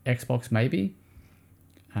show, Xbox maybe.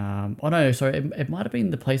 Oh no, sorry, it might have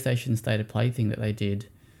been the PlayStation State of Play thing that they did.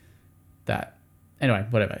 That anyway,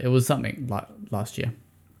 whatever. It was something like last year.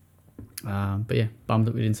 But yeah, bummed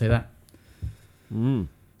that we didn't see that.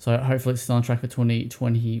 So hopefully it's still on track for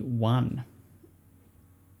 2021.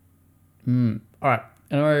 All right.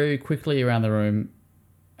 And I'll go quickly around the room,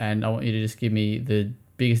 and I want you to just give me the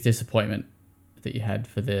biggest disappointment that you had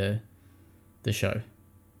for the show.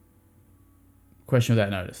 Question without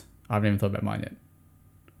notice. I haven't even thought about mine yet.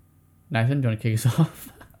 Nathan, do you want to kick us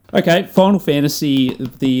off? Okay, Final Fantasy,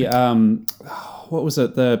 the what was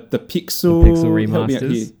it? The Pixel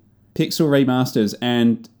remasters. Pixel remasters,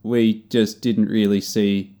 and we just didn't really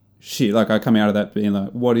see shit. Like, I come out of that being like,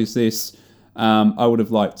 what is this? I would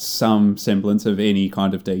have liked some semblance of any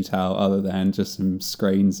kind of detail other than just some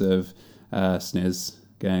screens of SNES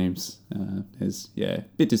games. A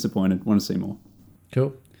bit disappointed. Want to see more.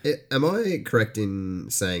 Cool. Am I correct in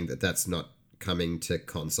saying that that's not coming to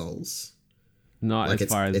consoles? Not like as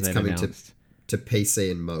far as they've announced. It's coming to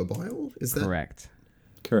PC and mobile? Is that correct?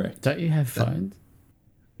 Correct. Don't you have phones?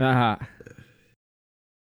 Uh-huh.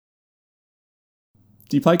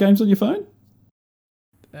 Do you play games on your phone?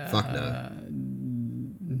 Fuck no.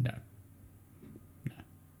 No.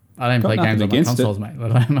 I don't play games on my consoles, mate.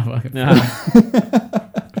 Let alone my fucking phone.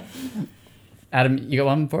 Adam, you got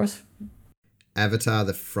one for us? Avatar: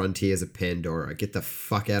 The Frontiers of Pandora. Get the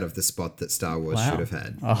fuck out of the spot that Star Wars should have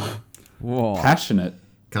had. Oh. Whoa. Passionate.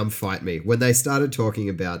 Come fight me. When they started talking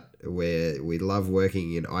about where we love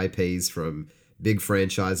working in IPs from big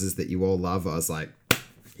franchises that you all love, I was like,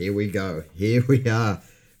 here we go. Here we are.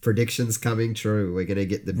 Predictions coming true. We're going to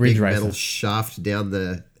get the big metal shaft down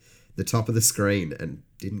the top of the screen, and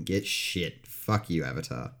didn't get shit. Fuck you,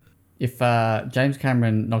 Avatar. If James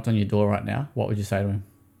Cameron knocked on your door right now, what would you say to him?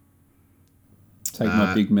 Take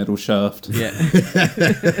my big metal shaft. Yeah.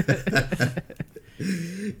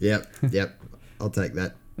 Yep. I'll take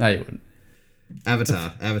that. No, you wouldn't.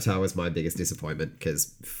 Avatar was my biggest disappointment,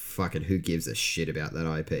 because fucking who gives a shit about that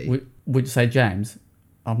IP? Would you say, James,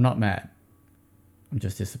 I'm not mad. I'm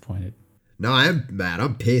just disappointed. No, I am mad.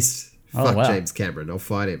 I'm pissed. Fuck James Cameron. I'll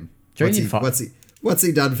fight him. What's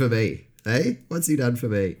he done for me? Hey? What's he done for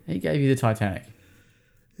me? He gave you the Titanic.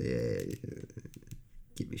 Yeah.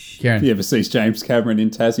 Give me shit. Kieran. If he ever sees James Cameron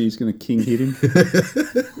in Tassie, he's going to king hit him.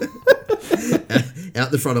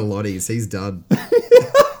 Out the front of Lottie's. He's done.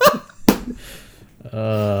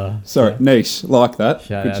 Sorry, niche. Like that.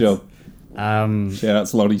 Good job. Shout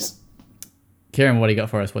outs Lottie's. Kieran, what do you got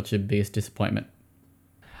for us? What's your biggest disappointment?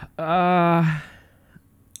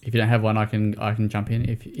 If you don't have one, I can jump in.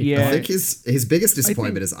 I think his biggest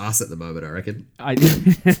disappointment is us at the moment, I reckon.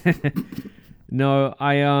 No,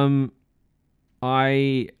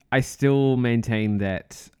 I still maintain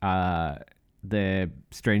that the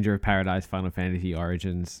Stranger of Paradise Final Fantasy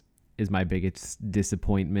Origins is my biggest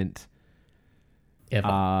disappointment.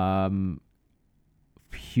 Ever.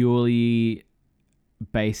 Purely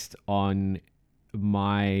based on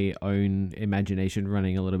my own imagination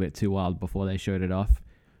running a little bit too wild before they showed it off,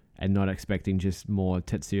 and not expecting just more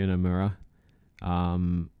Tetsuya Nomura,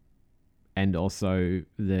 and also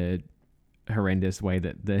the horrendous way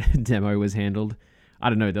that the demo was handled. I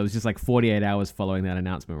don't know, there was just like 48 hours following that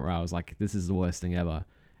announcement where I was like, this is the worst thing ever,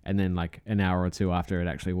 and then like an hour or two after it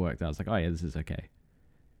actually worked, I was like, oh yeah, this is okay.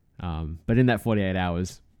 But in that 48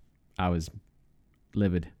 hours I was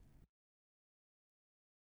livid.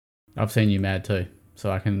 I've seen you mad too,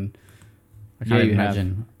 so I can't even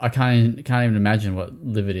imagine. I can't even imagine what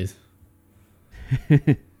livid is.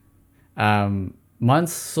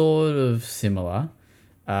 Mine's sort of similar.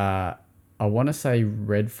 I want to say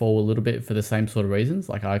Redfall a little bit for the same sort of reasons.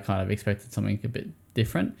 Like I kind of expected something a bit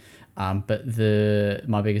different. But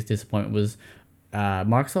my biggest disappointment was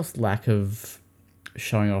Microsoft's lack of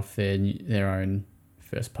showing off their own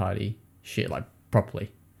first party shit like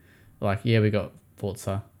properly. Like yeah, we got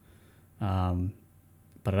Forza, but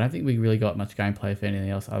I don't think we really got much gameplay for anything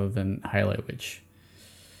else other than Halo, which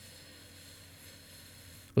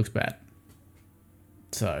looks bad.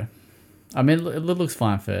 So, I mean, it looks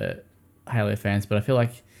fine for Halo fans, but I feel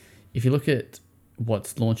like if you look at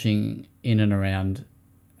what's launching in and around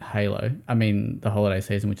Halo, I mean, the holiday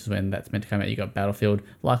season, which is when that's meant to come out, you got Battlefield,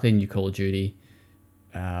 likely a new Call of Duty,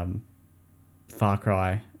 Far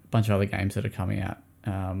Cry, a bunch of other games that are coming out.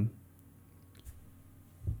 I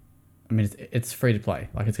mean, it's free to play.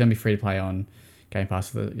 Like, it's going to be free to play on Game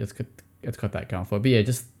Pass. So it's got that going for it. But yeah,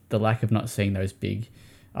 just the lack of not seeing those big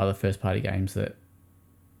other first-party games that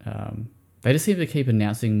they just seem to keep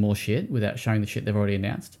announcing more shit without showing the shit they've already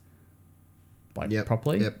announced, like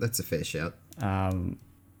properly. Yep, that's a fair shout. So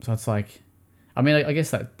it's like, I mean, I guess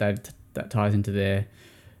that ties into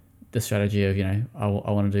the strategy of, you know, I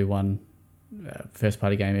want to do one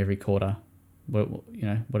first-party game every quarter, you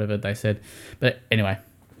know, whatever they said. But anyway,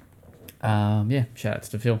 yeah, shout outs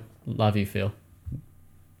to Phil. Love you, Phil.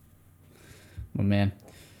 My man.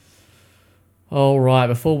 All right,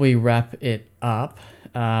 before we wrap it up,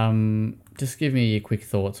 just give me your quick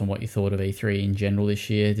thoughts on what you thought of E3 in general this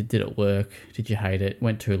year. Did it work? Did you hate it?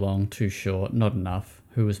 Went too long, too short, not enough?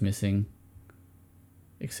 Who was missing?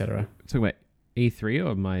 Etc. Talking about E3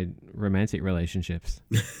 or my romantic relationships?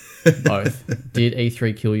 Both. Did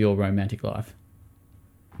E3 kill your romantic life?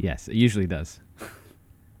 Yes, it usually does.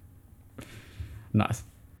 Nice.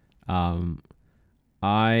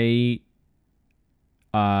 I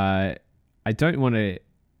don't want to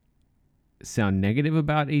sound negative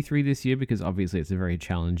about E3 this year because obviously it's a very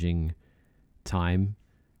challenging time.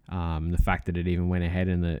 The fact that it even went ahead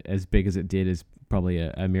and as big as it did is probably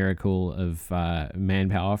a miracle of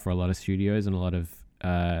manpower for a lot of studios and a lot of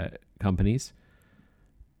companies.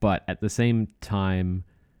 But at the same time,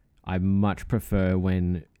 I much prefer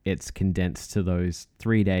when it's condensed to those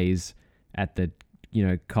 3 days at the, you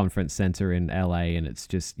know, conference center in LA, and it's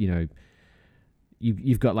just, you know,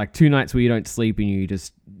 you've got like 2 nights where you don't sleep and you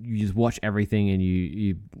just watch everything and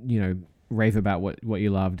you know, rave about what you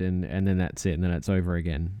loved and then that's it, and then it's over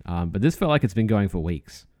again. But this felt like it's been going for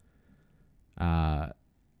weeks.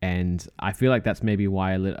 And I feel like that's maybe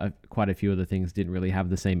why quite a few of the things didn't really have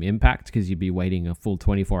the same impact, because you'd be waiting a full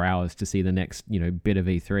 24 hours to see the next, you know, bit of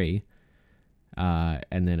E3.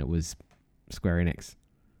 And then it was Square Enix.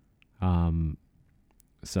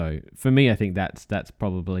 So for me, I think that's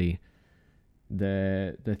probably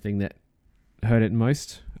the thing that hurt it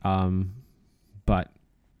most. But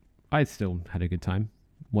I still had a good time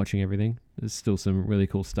watching everything. There's still some really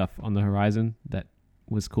cool stuff on the horizon that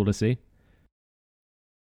was cool to see.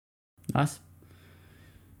 Nice.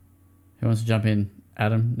 Who wants to jump in?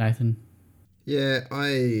 Adam, Nathan? Yeah,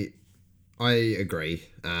 I agree.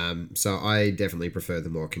 So I definitely prefer the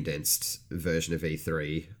more condensed version of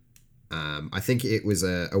E3. I think it was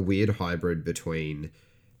a weird hybrid between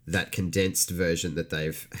that condensed version that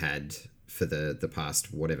they've had for the past,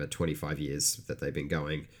 25 years that they've been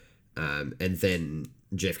going, and then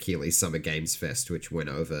Jeff Keighley's Summer Games Fest, which went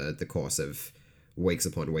over the course of weeks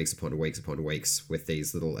upon weeks upon weeks upon weeks with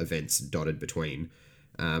these little events dotted between.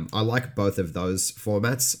 I like both of those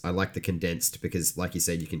formats. I like the condensed because, like you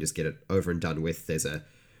said, you can just get it over and done with. There's a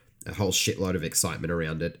whole shitload of excitement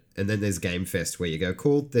around it. And then there's Game Fest where you go,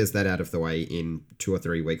 cool, there's that out of the way. In 2 or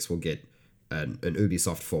 3 weeks, we'll get an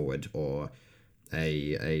Ubisoft Forward or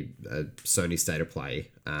a Sony State of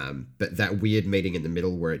Play. But that weird meeting in the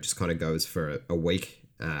middle where it just kind of goes for a week,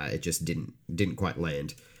 it just didn't quite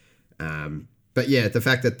land. But yeah, the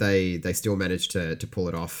fact that they still managed to pull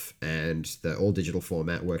it off and the all-digital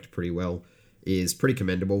format worked pretty well is pretty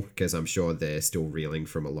commendable, because I'm sure they're still reeling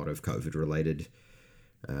from a lot of COVID-related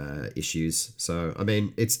issues. So, I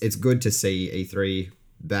mean, it's good to see E3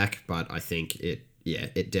 back, but I think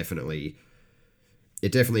it definitely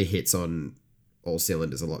hits on all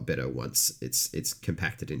cylinders a lot better once it's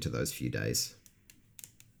compacted into those few days.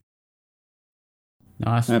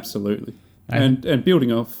 Nice. Absolutely. And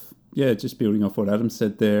building off what Adam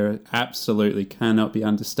said there, absolutely cannot be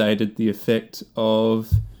understated the effect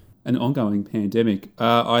of an ongoing pandemic.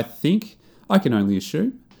 I think I can only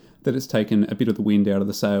assume that it's taken a bit of the wind out of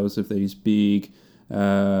the sails of these big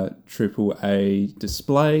AAA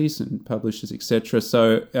displays and publishers, etc.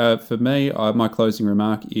 So for me, my closing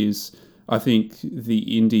remark is I think the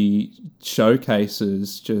indie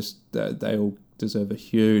showcases they all deserve a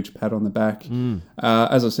huge pat on the back.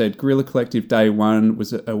 As I said, Guerrilla Collective Day 1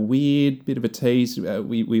 was a weird bit of a tease.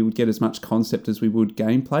 We would get as much concept as we would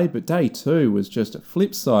gameplay, but Day 2 was just a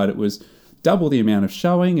flip side. It was double the amount of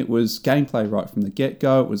showing. It was gameplay right from the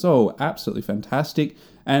get-go. It was all absolutely fantastic.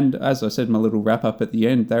 And as I said in my little wrap-up at the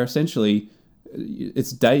end, they're essentially...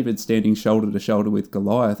 It's David standing shoulder to shoulder with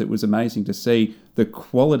Goliath. It was amazing to see. The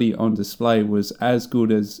quality on display was as good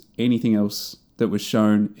as anything else that was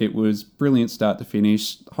shown. It was brilliant start to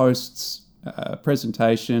finish. Hosts,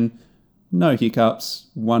 presentation, no hiccups.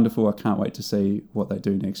 Wonderful. I can't wait to see what they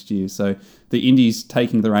do next year. So the indies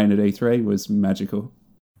taking the reign at E3 was magical.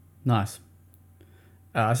 Nice.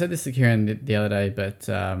 I said this to Kieran the other day, but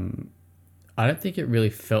I don't think it really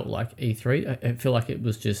felt like E3. I feel like it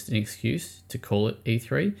was just an excuse to call it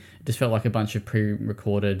E3. It just felt like a bunch of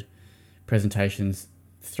pre-recorded presentations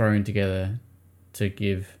thrown together to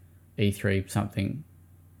give E3 something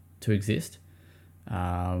to exist.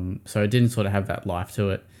 So it didn't sort of have that life to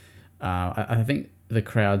it. I think the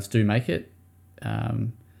crowds do make it,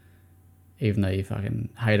 even though you fucking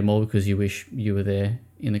hate them all because you wish you were there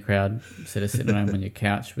in the crowd instead of sitting home on your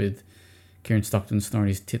couch with Kieran Stockton snoring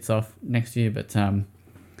his tits off next to you, but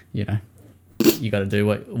you know, you got to do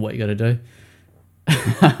what you got to do.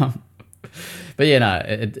 But yeah, no,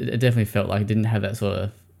 it definitely felt like it didn't have that sort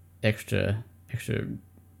of extra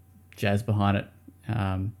jazz behind it.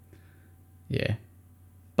 Yeah,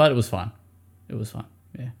 but it was fun. It was fun.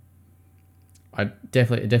 Yeah, it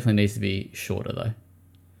definitely needs to be shorter though.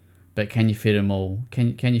 But can you fit them all?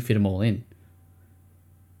 Can you fit them all in?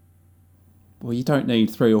 Well, you don't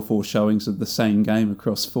need 3 or 4 showings of the same game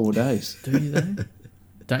across 4 days. Do you though?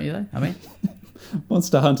 Don't you though? I mean,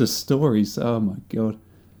 Monster Hunter Stories. Oh my god!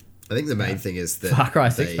 I think the main thing is that Far Cry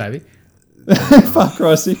 6, baby. Far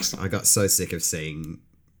Cry 6. I got so sick of seeing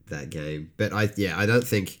that game, but I don't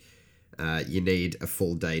think you need a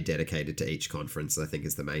full day dedicated to each conference. I think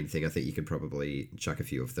is the main thing. I think you can probably chuck a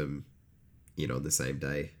few of them in on the same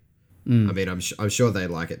day. I mean, I'm sure they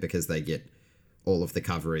like it because they get all of the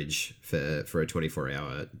coverage for a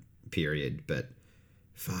 24-hour period, but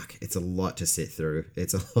fuck, it's a lot to sit through.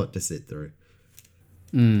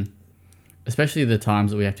 Especially the times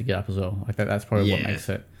that we have to get up as well. Like that's probably what Yeah. makes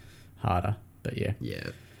it harder. But yeah. Yeah.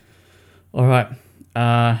 All right.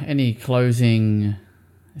 Any closing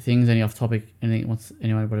things? Any off topic? Anything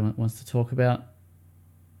anybody wants to talk about?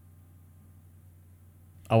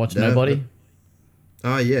 I watched Nobody.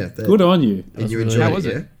 Oh yeah. Good on you. And you really- enjoyed How it, was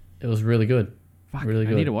yeah? it? It was really good. Fuck, Really I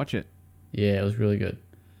good. need to watch it. Yeah, it was really good.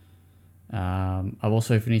 I've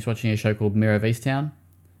also finished watching a show called Mirror of Easttown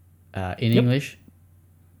in English.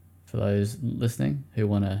 For those listening who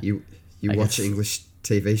want to... You I watch guess. English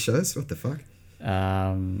TV shows? What the fuck?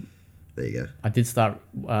 There you go. I did start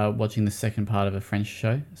watching the second part of a French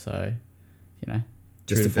show, so, you know.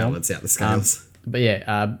 Just true to form. balance out the scales. But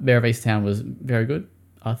yeah, Mirror of Easttown was very good,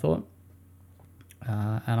 I thought.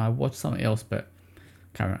 And I watched something else, but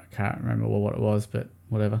can't remember what it was, but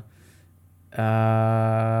whatever.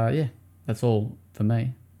 Yeah, that's all for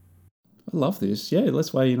me. I love this. Yeah,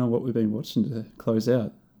 let's weigh in on what we've been watching to close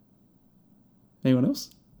out. Anyone else?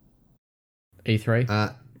 E3.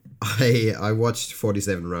 I watched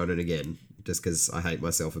 47 Ronin again, just because I hate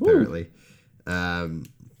myself, apparently.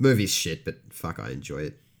 Movie's shit, but fuck, I enjoy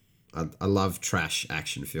it. I love trash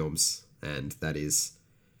action films, and that is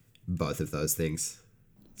both of those things.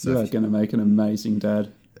 You are going to make an amazing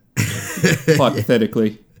dad.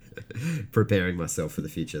 Hypothetically. Preparing myself for the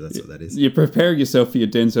future, that's what that is. You're preparing yourself for your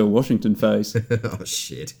Denzel Washington phase. Oh,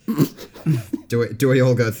 shit. Do we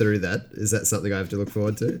all go through that? Is that something I have to look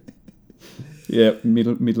forward to? Yeah,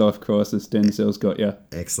 midlife crisis. Denzel's got you.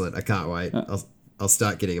 Excellent. I can't wait. I'll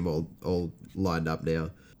start getting them all lined up now.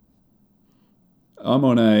 I'm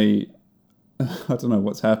on I don't know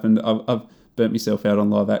what's happened. I've burnt myself out on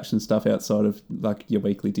live action stuff outside of like your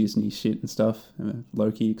weekly Disney shit and stuff,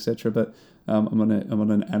 Loki, etc. But I'm on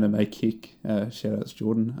an anime kick. Shout out to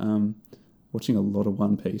Jordan. Watching a lot of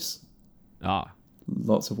One Piece.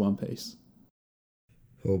 Lots of One Piece.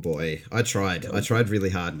 Oh boy, I tried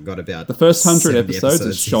really hard and got about the first 100 70 episodes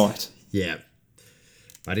is shite. Yeah.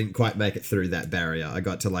 I didn't quite make it through that barrier. I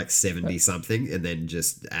got to like 70 something and then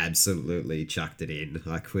just absolutely chucked it in.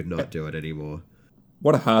 I could not do it anymore.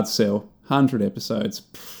 What a hard sell. 100 episodes.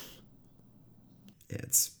 Too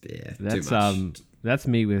much. That's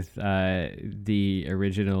me with the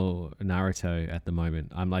original Naruto at the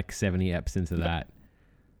moment. I'm like 70 eps into that,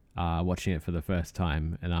 watching it for the first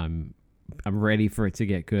time, and I'm ready for it to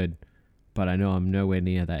get good, but I know I'm nowhere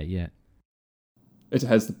near that yet. It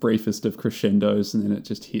has the briefest of crescendos, and then it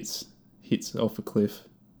just hits off a cliff.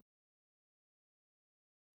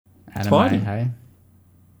 Anime, fighting. hey?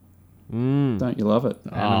 Don't you love it?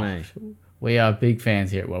 Anime. Oh, we are big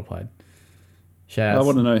fans here at Well Played. Shout I out.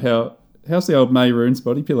 want to know how's the old May Runes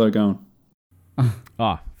body pillow going?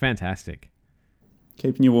 Oh, fantastic.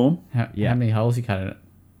 Keeping you warm? How many holes you cut in it?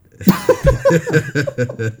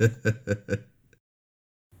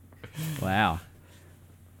 Wow.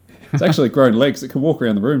 It's actually grown legs. It can walk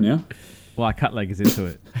around the room now. Well, I cut legs into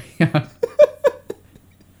it.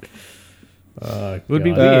 Oh, It would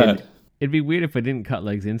be God. weird. It'd be weird if I didn't cut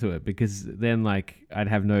legs into it because then I'd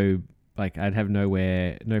have no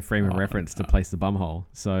frame of reference to place the bum hole.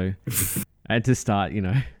 So I had to start,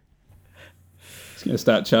 It's going to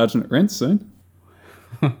start charging at rent soon.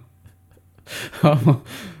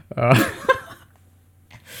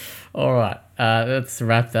 All right, let's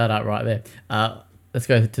wrap that up right there. Let's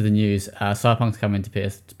go to the news. Cyberpunk's coming to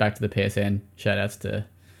back to the PSN. Shout outs to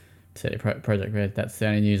Project Red. That's the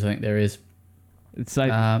only news I think there is. it's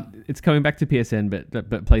like it's coming back to PSN, but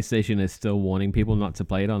PlayStation is still warning people not to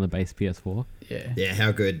play it on the base PS4. Yeah. Yeah,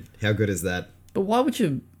 how good is that? But why would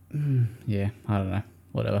you? Yeah, I don't know.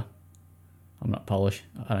 Whatever. I'm not Polish.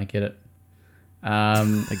 I don't get it.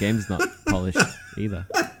 The game's not polished either.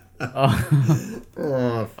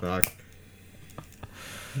 Oh fuck.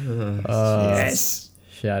 Yes.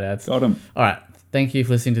 Shout outs. Got him. All right. Thank you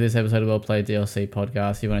for listening to this episode of Well Played DLC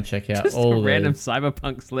podcast. If you want to check out Just all a the random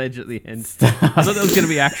Cyberpunk sledge at the end. I thought that was going to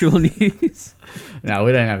be actual news. No,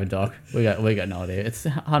 we don't have a doc. We got no idea. It's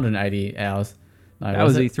 180 hours. No, That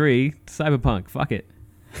was it? E3. Cyberpunk. Fuck it.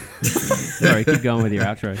 Sorry, keep going with your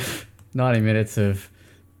outro. 90 minutes of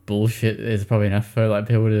bullshit is probably enough for like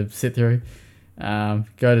people to sit through.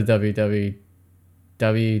 Go to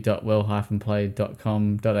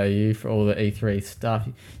www.well-played.com.au for all the E3 stuff.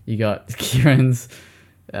 You got Kieran's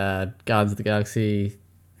Guardians of the Galaxy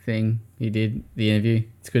thing he did, the interview.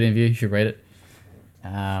 It's a good interview. You should read it.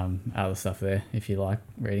 Other stuff there if you like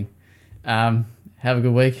reading. Have a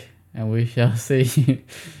good week, and we shall see you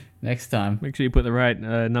next time. Make sure you put the right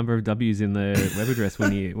number of W's in the web address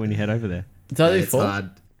when you head over there. It's only It's 4. hard.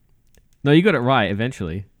 No, you got it right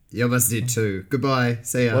eventually. You almost did too. Goodbye.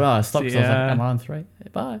 See ya. Well, I stopped. See So I was like, ya. am I on 3?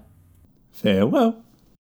 Bye. Farewell.